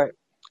passport.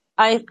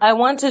 I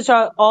want to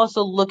try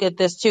also look at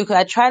this too because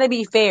I try to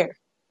be fair,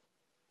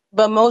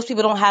 but most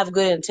people don't have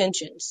good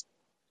intentions.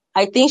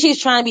 I think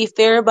she's trying to be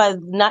fair by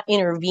not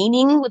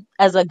intervening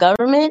as a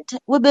government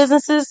with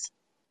businesses,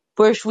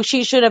 where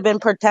she should have been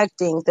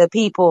protecting the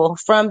people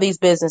from these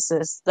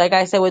businesses. Like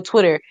I said with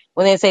Twitter,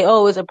 when they say,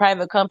 "Oh, it's a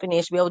private company,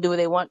 it should be able to do what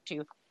they want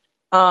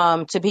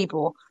to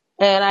people."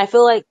 And I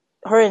feel like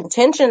her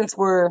intentions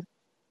were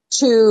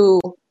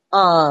to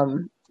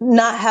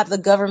not have the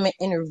government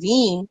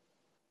intervene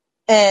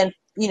and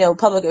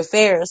public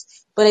affairs,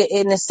 but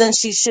in a sense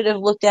she should have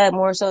looked at it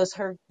more so as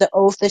the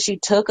oath that she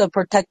took of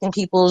protecting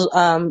people's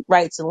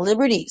rights and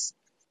liberties.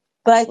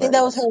 But I think Right.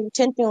 that was her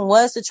intention,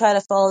 was to try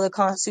to follow the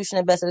Constitution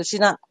as best as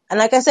she's not. And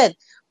like I said,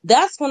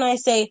 that's when I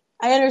say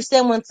I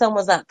understand when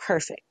someone's not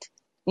perfect.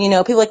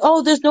 People are like,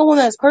 oh, there's no one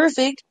that's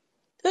perfect.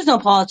 There's no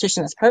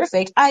politician that's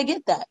perfect. I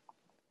get that.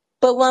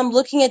 But when I'm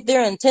looking at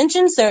their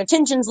intentions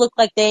look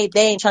like they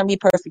ain't trying to be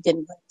perfect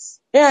anyways.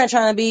 They're not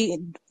trying to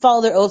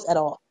follow their oaths at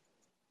all.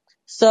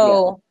 Yeah.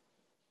 So,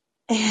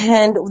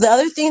 and the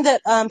other thing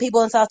that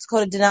people in South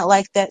Dakota did not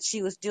like that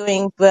she was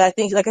doing, but I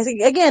think, like I said,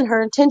 again,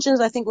 her intentions,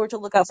 I think, were to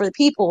look out for the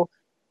people,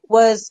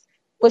 was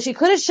what she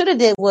could have, should have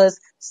did was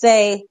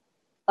say,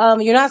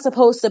 you're not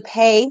supposed to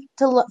pay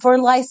for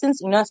a license.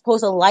 You're not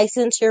supposed to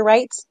license your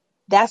rights.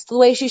 That's the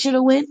way she should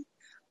have went.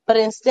 But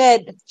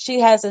instead, she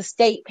has a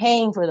state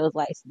paying for those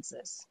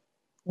licenses.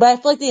 But I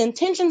feel like the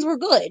intentions were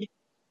good.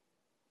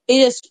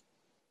 It just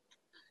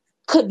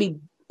could be,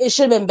 it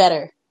should have been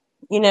better.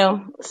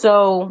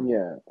 So,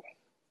 Yeah.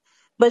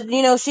 but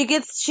she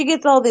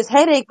gets all this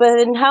headache. But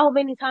then how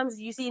many times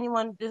do you see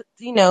anyone,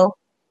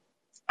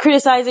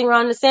 criticizing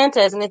Ron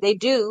DeSantis? And if they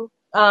do,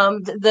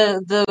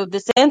 the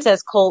DeSantis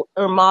cult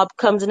or mob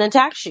comes and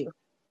attacks you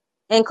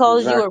and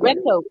calls you a Exactly.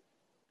 redcoat.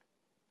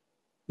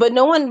 But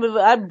no one,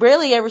 I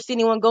barely ever see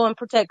anyone go and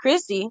protect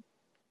Christie.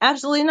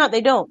 Absolutely not.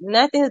 They don't.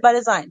 Nothing is by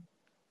design.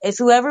 It's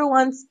whoever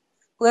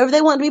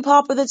they want to be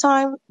popular at the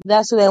time,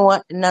 that's who they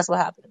want, and that's what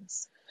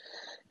happens.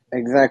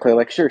 Exactly.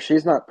 Like, sure,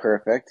 she's not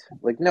perfect.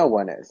 Like, no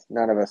one is.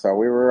 None of us are.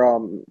 We were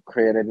all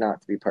created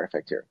not to be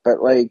perfect here.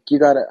 But like, you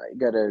gotta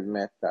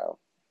admit though,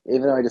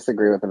 even though I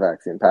disagree with the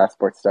vaccine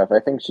passport stuff, I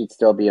think she'd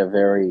still be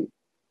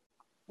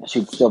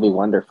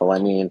wonderful. I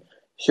mean,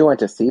 she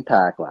went to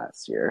CPAC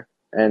last year,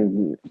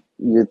 and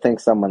you'd think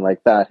someone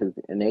like that who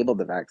enabled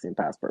the vaccine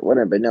passport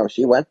wouldn't, but no,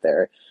 she went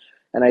there,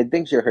 and I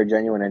think her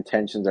genuine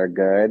intentions are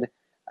good.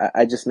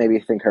 I just maybe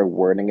think her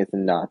wording is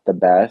not the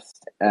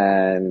best,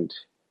 and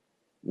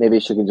maybe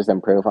she can just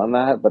improve on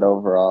that. But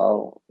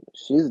overall,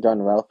 she's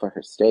done well for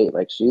her state.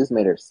 Like she's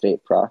made her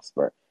state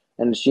prosper,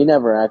 and she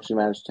never actually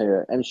managed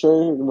to. And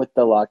sure, with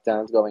the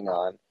lockdowns going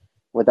on,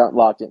 without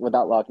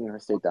locking her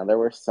state down, there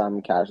were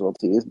some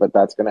casualties, but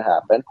that's going to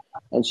happen,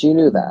 and she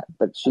knew that.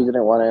 But she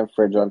didn't want to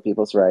infringe on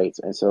people's rights,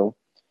 and so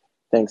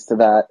thanks to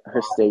that,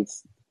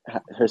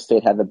 her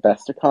state had the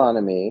best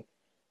economy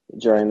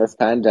during this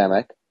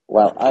pandemic,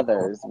 while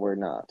others were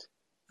not.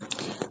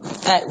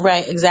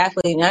 Right,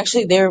 exactly. And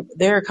actually,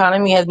 their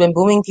economy has been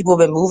booming. People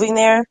have been moving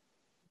there,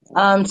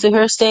 to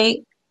her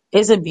state.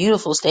 It's a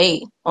beautiful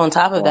state. On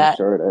top of Oh, I'm that,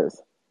 sure it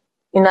is.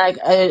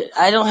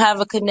 I don't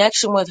have a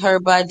connection with her,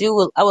 but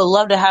I would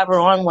love to have her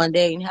on one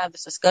day and have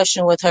this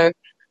discussion with her.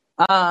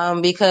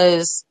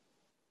 Because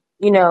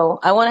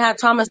I want to have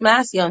Thomas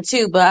Massey on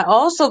too, but I've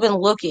also been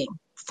looking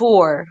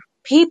for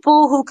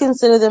people who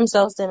consider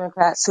themselves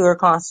Democrats who are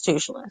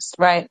constitutionalists,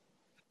 right?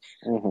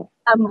 hmm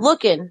I'm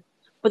looking,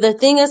 but the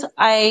thing is,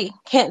 I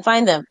can't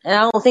find them, and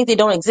I don't think they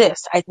don't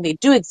exist. I think they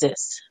do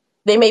exist.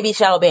 They may be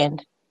shadow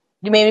banned.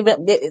 They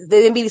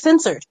may be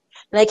censored,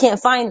 and I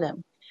can't find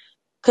them.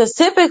 Because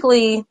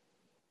typically,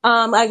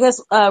 I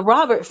guess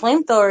Robert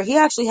Flamethrower, he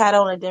actually had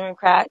on a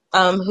Democrat,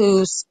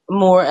 who's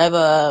more of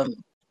a,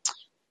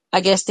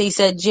 I guess they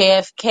said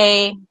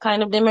JFK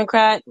kind of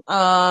Democrat,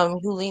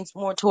 who leans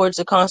more towards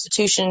the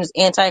Constitution's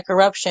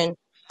anti-corruption.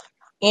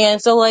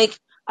 And so, like,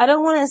 I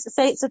don't want to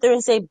sit there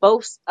and say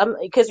both,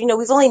 because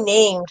we've only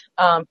named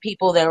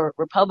people that were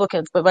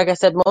Republicans, but like I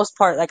said, most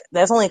part, like,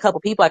 there's only a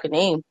couple people I could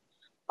name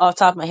off the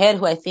top of my head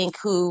who I think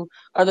who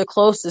are the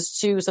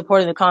closest to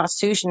supporting the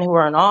Constitution who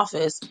are in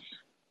office.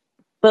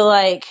 But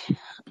like,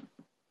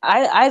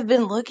 I've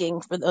been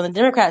looking for on the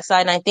Democrat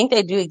side, and I think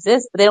they do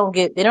exist, but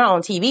they're not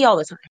on TV all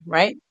the time,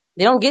 right?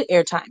 They don't get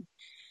airtime.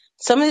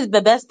 Some of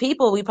the best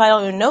people we probably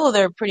don't even know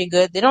they're pretty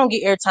good. They don't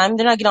get airtime.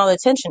 They're not getting all the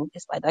attention.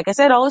 It's like I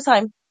said all the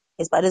time,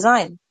 it's by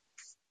design.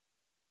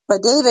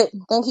 But David,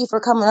 thank you for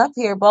coming up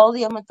here.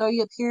 Baldy, I'm gonna throw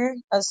you up here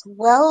as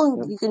well.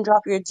 Yep. You can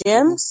drop your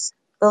gems.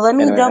 But let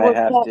me Anyway, double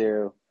check.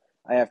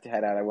 I have to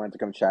head out. I wanted to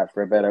come chat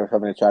for a bit. I was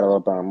hoping to chat a little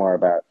bit more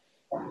about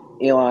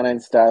Elon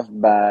and stuff,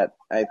 but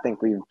I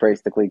think we've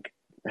basically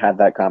had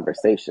that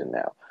conversation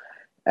now.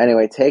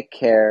 Anyway, take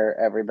care,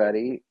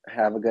 everybody.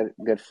 Have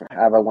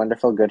a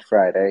wonderful Good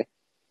Friday.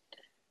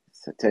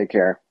 So take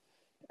care.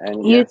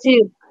 And You yeah,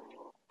 too.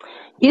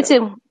 You yeah.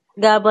 too.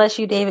 God bless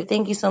you, David.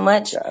 Thank you so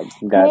much.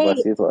 God Hey,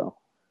 bless you as well.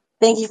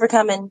 thank you for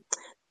coming.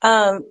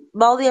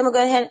 Baldy, I'm gonna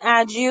go ahead and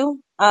add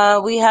you.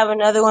 We have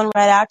another one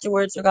right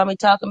afterwards. We're gonna be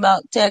talking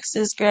about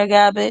Texas, Greg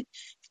Abbott,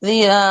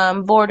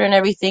 the border and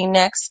everything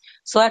next.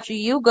 So after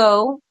you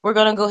go, we're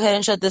gonna go ahead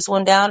and shut this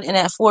one down, and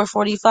at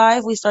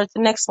 4:45 we start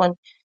the next one.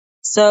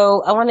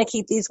 So I want to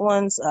keep these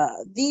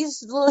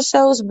little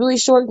shows really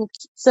short and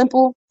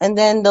simple, and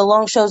then the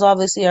long shows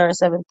obviously are at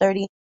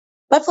 7:30.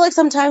 But I feel like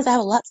sometimes I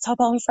have a lot to talk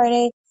about on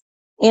Friday,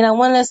 and I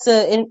want us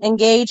to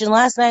engage. And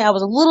last night I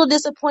was a little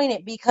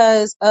disappointed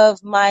because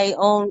of my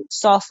own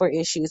software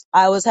issues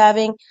I was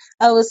having.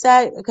 I was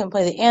sad I couldn't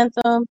play the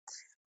anthem.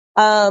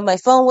 My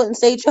phone wouldn't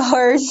stay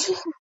charged,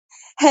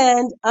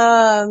 and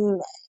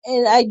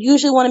I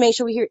usually want to make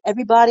sure we hear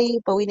everybody,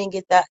 but we didn't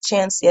get that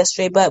chance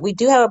yesterday. But we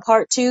do have a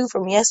part two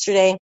from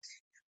yesterday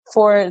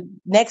for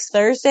next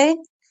Thursday.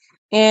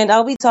 And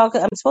I'm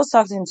supposed to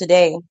talk to him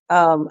today,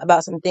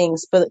 about some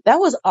things, but that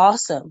was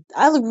awesome.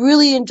 I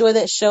really enjoyed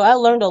that show. I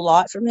learned a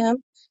lot from him.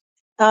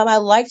 I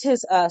liked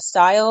his,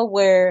 style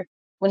where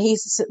when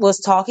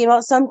was talking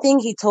about something,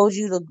 he told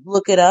you to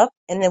look it up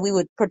and then we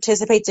would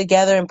participate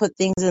together and put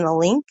things in a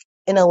link.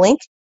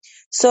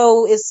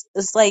 So it's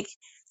like,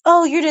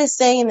 oh, you're just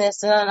saying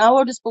this, and I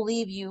will just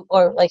believe you,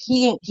 or like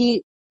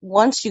he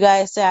wants you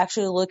guys to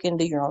actually look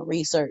into your own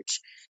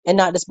research and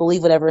not just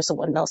believe whatever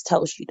someone else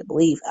tells you to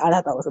believe. I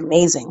thought that was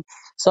amazing.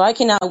 So I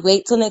cannot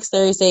wait till next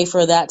Thursday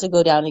for that to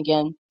go down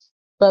again.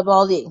 But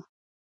Baldy,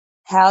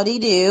 howdy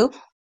do.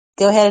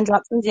 Go ahead and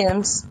drop some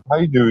gems. How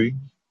you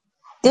doing?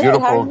 Good.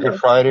 How are Beautiful. Good you?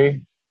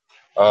 Friday.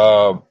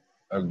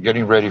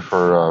 Getting ready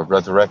for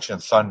Resurrection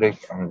Sunday.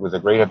 I mean, with a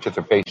great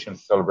anticipation,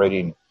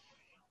 celebrating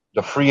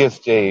the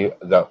freest day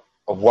of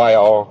why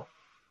all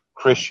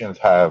Christians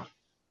have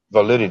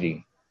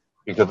validity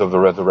because of the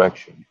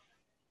resurrection.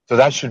 So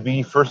that should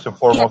be first and Yeah,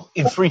 foremost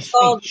in free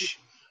Baldy. speech.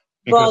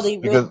 Because Baldy,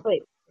 because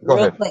go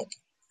real ahead. quick.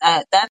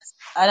 That's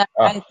Uh,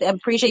 I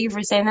appreciate you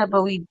for saying that,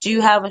 but we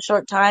do have a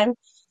short time,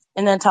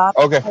 and then top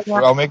okay, right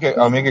now. I'll make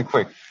it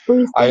quick.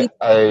 Please, I please,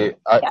 I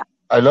I yeah.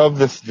 I love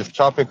this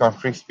topic on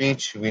free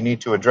speech. We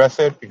need to address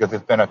it because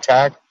it's been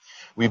attacked.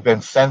 We've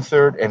been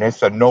censored, and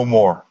it's a no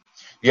more.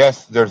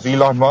 Yes, there's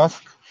Elon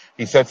Musk.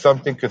 He said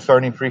something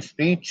concerning free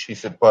speech. He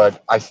said,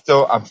 but I'm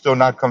still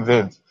not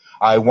convinced.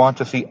 I want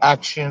to see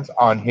actions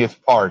on his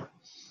part.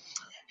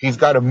 He's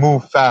got to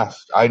move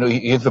fast. I know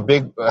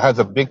has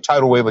a big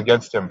tidal wave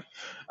against him.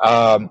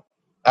 Um,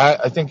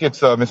 I think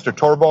it's Mr.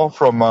 Torbo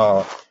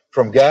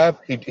from Gab.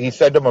 He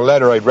sent him a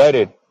letter. I read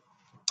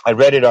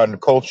it on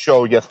Cold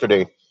Show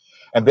yesterday,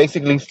 and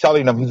basically he's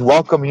telling them he's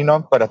welcoming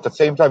them, but at the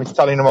same time he's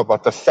telling them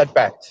about the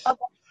setbacks, Okay,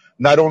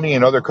 not only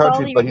in other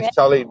countries, Baldy, but he's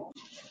telling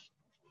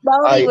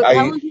Baldy, I how I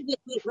long have you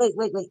been?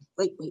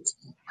 Wait.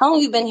 How long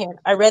have you been here?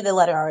 I read the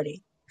letter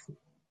already.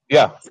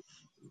 yeah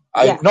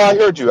I Yeah. no I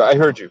heard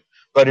you,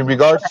 but in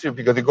regards to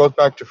because it goes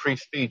back to free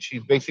speech,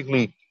 he's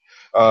basically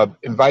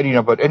inviting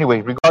them. But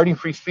anyway, regarding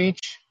free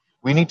speech,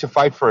 we need to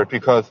fight for it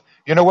because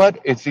you know what?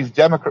 It's these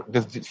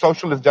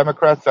socialist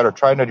Democrats that are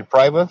trying to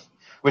deprive us,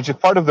 which is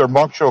part of their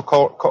Marxist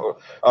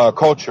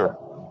culture.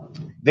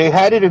 They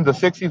had it in the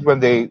 '60s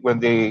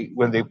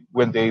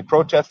when they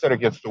protested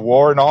against the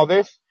war and all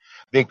this.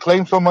 They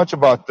claimed so much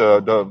about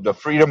the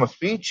freedom of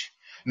speech.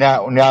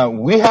 Now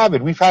we have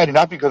it. We've had it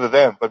not because of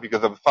them, but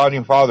because of the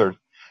founding fathers.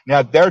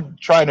 Now they're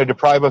trying to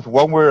deprive us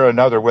one way or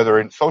another, whether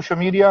in social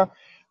media,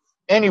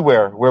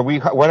 anywhere where we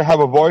want to have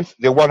a voice,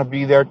 they want to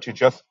be there to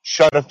just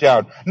shut us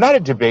down. Not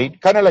a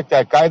debate, kind of like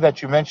that guy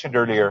that you mentioned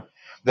earlier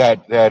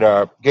that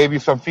gave you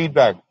some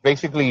feedback,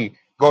 basically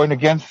going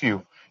against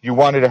you. You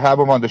wanted to have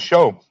him on the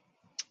show.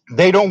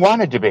 They don't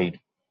want to debate.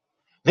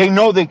 They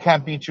know they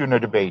can't beat you in a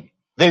debate.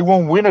 They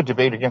won't win a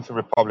debate against a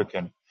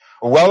Republican.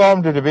 A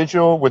well-armed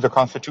individual with a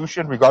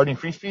constitution regarding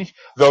free speech,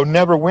 they'll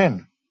never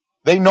win.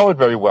 They know it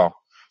very well.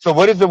 So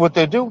what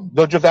they do?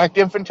 They'll just act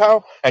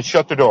infantile and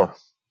shut the door.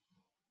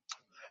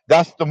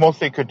 That's the most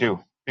they could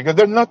do because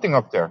there's nothing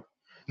up there.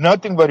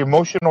 Nothing but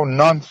emotional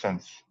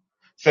nonsense.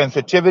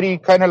 Sensitivity,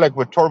 kind of like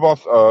what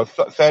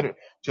Torvalds said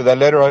to that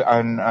letter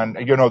and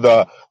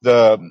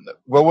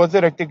what was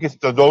it? I think it's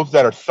those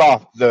that are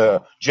soft,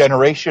 the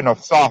generation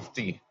of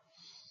softy,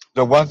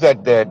 the ones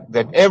that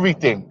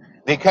everything,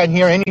 they can't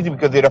hear anything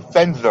because it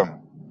offends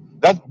them.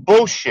 That's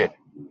bullshit.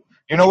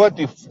 You know what?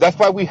 That's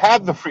why we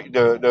have the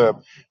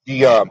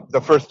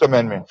First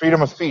Amendment,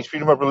 freedom of speech,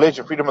 freedom of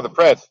religion, freedom of the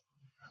press.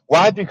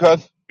 Why?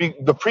 Because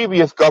the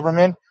previous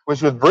government,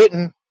 which was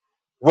Britain,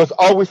 was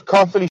always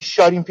constantly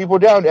shutting people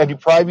down and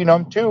depriving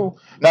them too,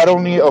 not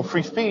only of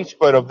free speech,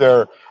 but of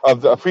the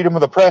freedom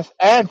of the press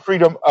and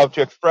freedom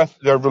to express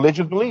their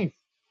religious belief.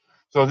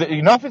 So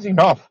enough is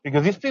enough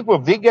because these people,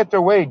 if they get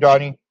their way,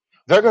 Donnie,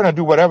 they're going to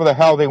do whatever the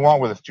hell they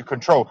want with us to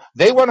control.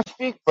 They want to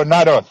speak, but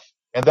not us.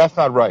 And that's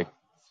not right.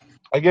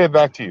 I give it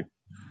back to you.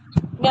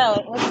 No,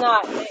 it's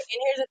not. And here's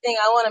the thing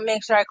I want to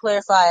make sure I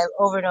clarify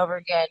over and over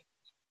again.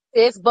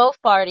 It's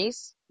both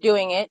parties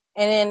doing it.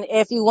 And then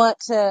if you want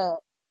to,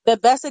 the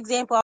best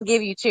example I'll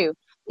give you too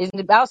is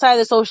outside of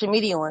the social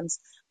media ones.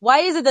 Why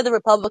is it that the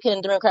Republican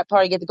and Democrat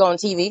Party get to go on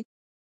TV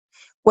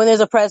when there's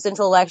a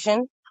presidential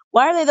election?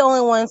 Why are they the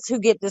only ones who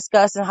get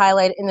discussed and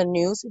highlighted in the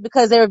news?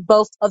 Because they're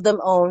both of them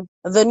own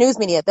the news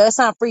media. That's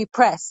not free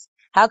press.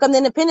 How come the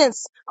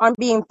independents aren't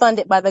being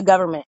funded by the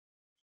government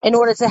in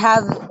order to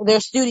have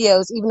their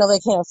studios, even though they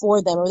can't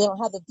afford them or they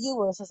don't have the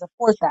viewers to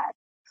support that?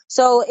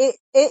 So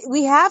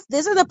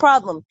this is the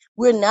problem.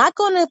 We're not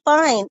going to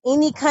find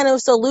any kind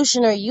of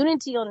solution or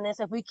unity on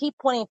this if we keep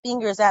pointing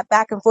fingers at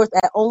back and forth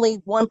at only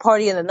one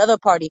party and another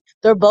party.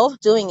 They're both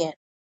doing it.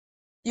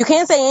 You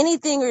can't say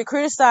anything or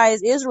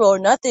criticize Israel or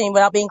nothing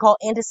without being called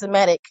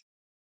anti-Semitic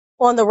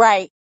on the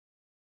right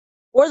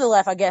or the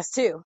left, I guess,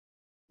 too.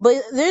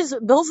 But there's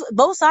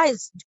both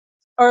sides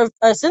are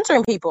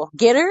censoring people.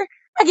 Getter,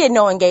 I get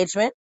no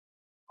engagement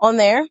on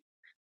there.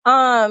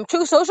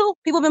 True Social,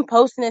 people have been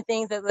posting the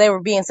things that they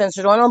were being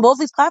censored on both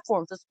these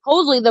platforms.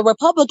 Supposedly the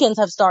Republicans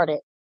have started.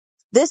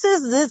 This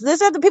is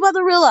the people have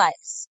to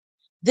realize.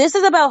 This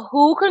is about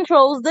who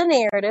controls the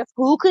narrative,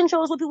 who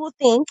controls what people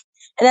think.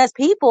 And as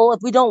people, if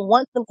we don't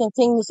want them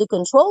continuing to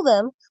control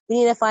them, we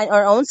need to find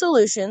our own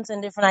solutions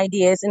and different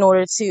ideas in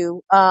order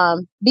to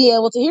be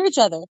able to hear each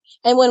other.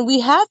 And when we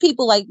have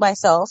people like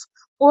myself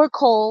or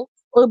Cole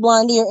or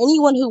Blondie or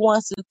anyone who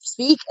wants to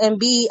speak and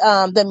be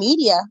the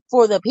media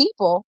for the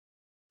people,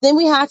 then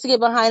we have to get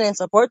behind and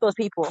support those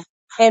people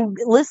and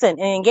listen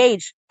and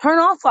engage. Turn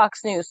off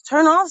Fox News.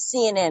 Turn off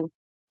CNN.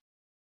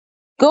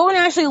 Go and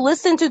actually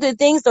listen to the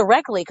things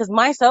directly. Because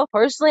myself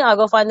personally, I'll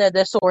go find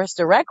the source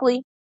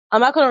directly. I'm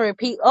not going to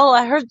repeat. Oh,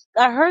 I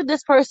heard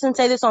this person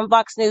say this on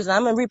Fox News,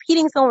 and I'm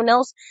repeating someone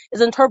else's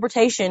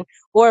interpretation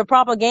or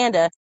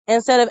propaganda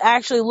instead of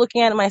actually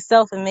looking at it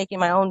myself and making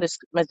my own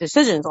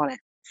decisions on it.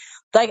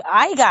 Like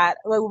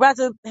we're about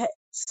to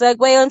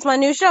segue into my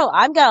new show.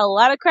 I've got a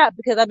lot of crap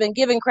because I've been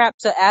giving crap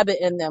to Abbott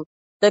and them.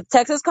 The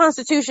Texas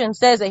Constitution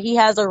says that he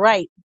has a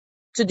right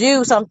to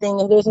do something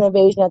if there's an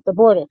invasion at the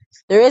border.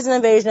 There is an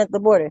invasion at the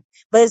border.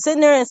 But it's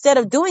sitting there, instead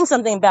of doing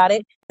something about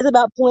it, it's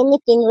about pointing the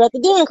finger at the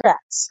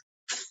Democrats.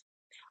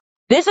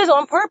 This is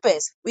on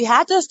purpose. We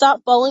have to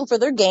stop falling for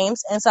their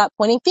games and stop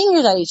pointing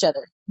fingers at each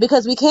other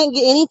because we can't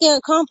get anything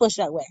accomplished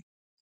that way.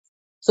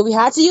 So we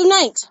have to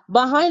unite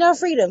behind our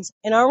freedoms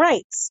and our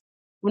rights.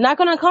 We're not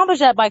going to accomplish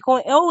that by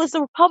going, oh, it's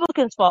the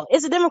Republicans' fault.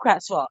 It's the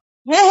Democrats' fault.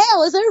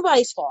 Hell, it's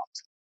everybody's fault.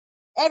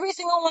 Every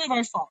single one of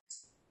our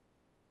faults.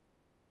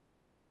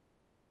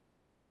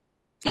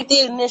 Take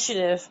the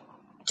initiative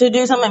to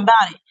do something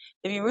about it.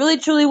 If you really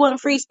truly want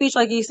free speech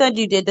like you said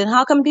you did, then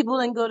how come people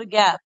didn't go to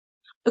Gap?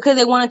 Because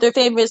they wanted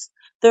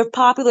their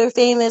popular,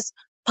 famous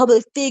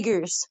public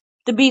figures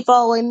to be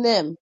following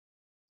them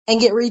and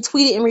get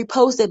retweeted and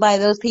reposted by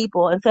those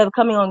people instead of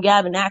coming on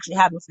Gab and actually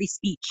having free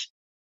speech.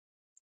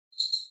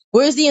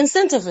 Where's the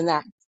incentive in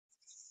that?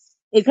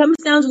 It comes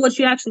down to what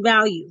you actually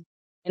value.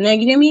 And then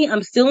you hear me?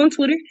 I'm still on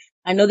Twitter.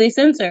 I know they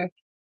censor,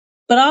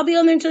 but I'll be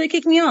on there until they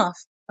kick me off,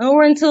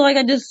 or until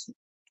I just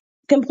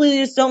completely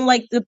just don't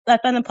like I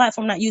find the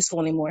platform not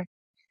useful anymore.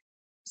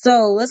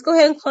 So let's go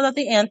ahead and close out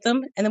the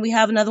anthem, and then we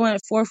have another one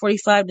at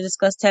 4:45 to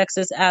discuss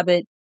Texas,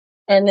 Abbott,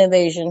 and the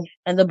invasion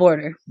and the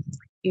border.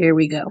 Here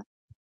we go.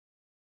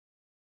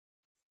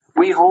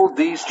 We hold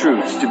these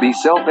truths to be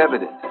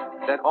self-evident,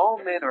 that all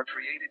men are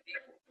created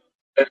equal,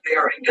 that they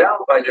are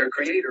endowed by their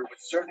Creator with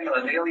certain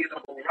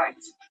unalienable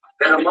rights,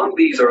 that among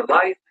these are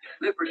life,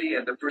 liberty,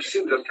 and the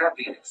pursuit of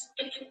happiness.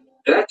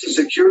 That to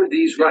secure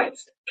these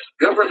rights,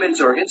 governments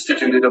are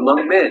instituted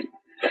among men,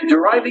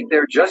 deriving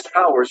their just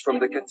powers from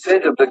the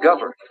consent of the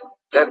governed.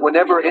 That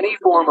whenever any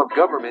form of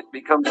government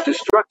becomes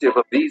destructive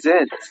of these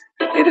ends,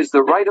 it is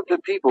the right of the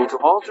people to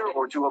alter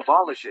or to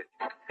abolish it,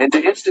 and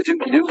to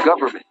institute new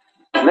government.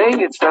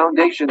 laying its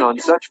foundation on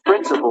such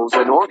principles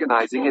and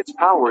organizing its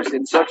powers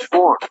in such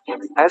form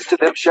as to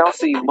them shall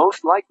seem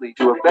most likely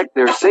to affect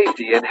their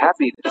safety and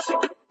happiness.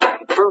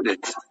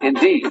 Prudence,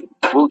 indeed,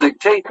 will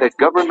dictate that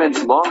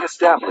governments long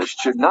established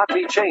should not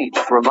be changed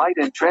for light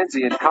and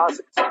transient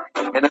causes,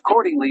 and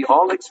accordingly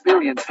all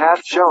experience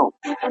hath shown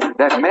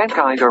that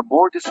mankind are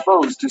more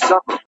disposed to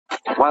suffer,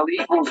 while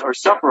evils are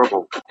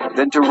sufferable,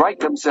 than to right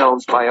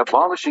themselves by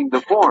abolishing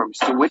the forms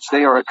to which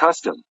they are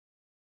accustomed.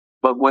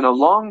 But when a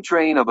long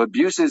train of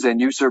abuses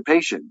and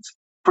usurpations,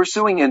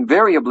 pursuing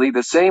invariably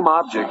the same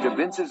object,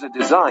 evinces a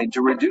design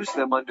to reduce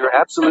them under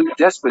absolute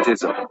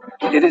despotism,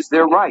 it is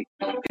their right,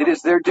 it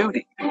is their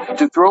duty,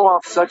 to throw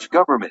off such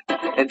government,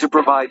 and to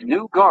provide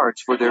new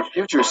guards for their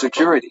future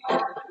security.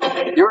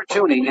 You're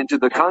tuning into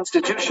the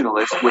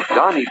Constitutionalist with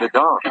Donnie the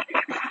Don.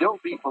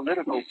 Don't be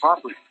political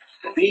property.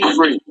 Be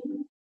free.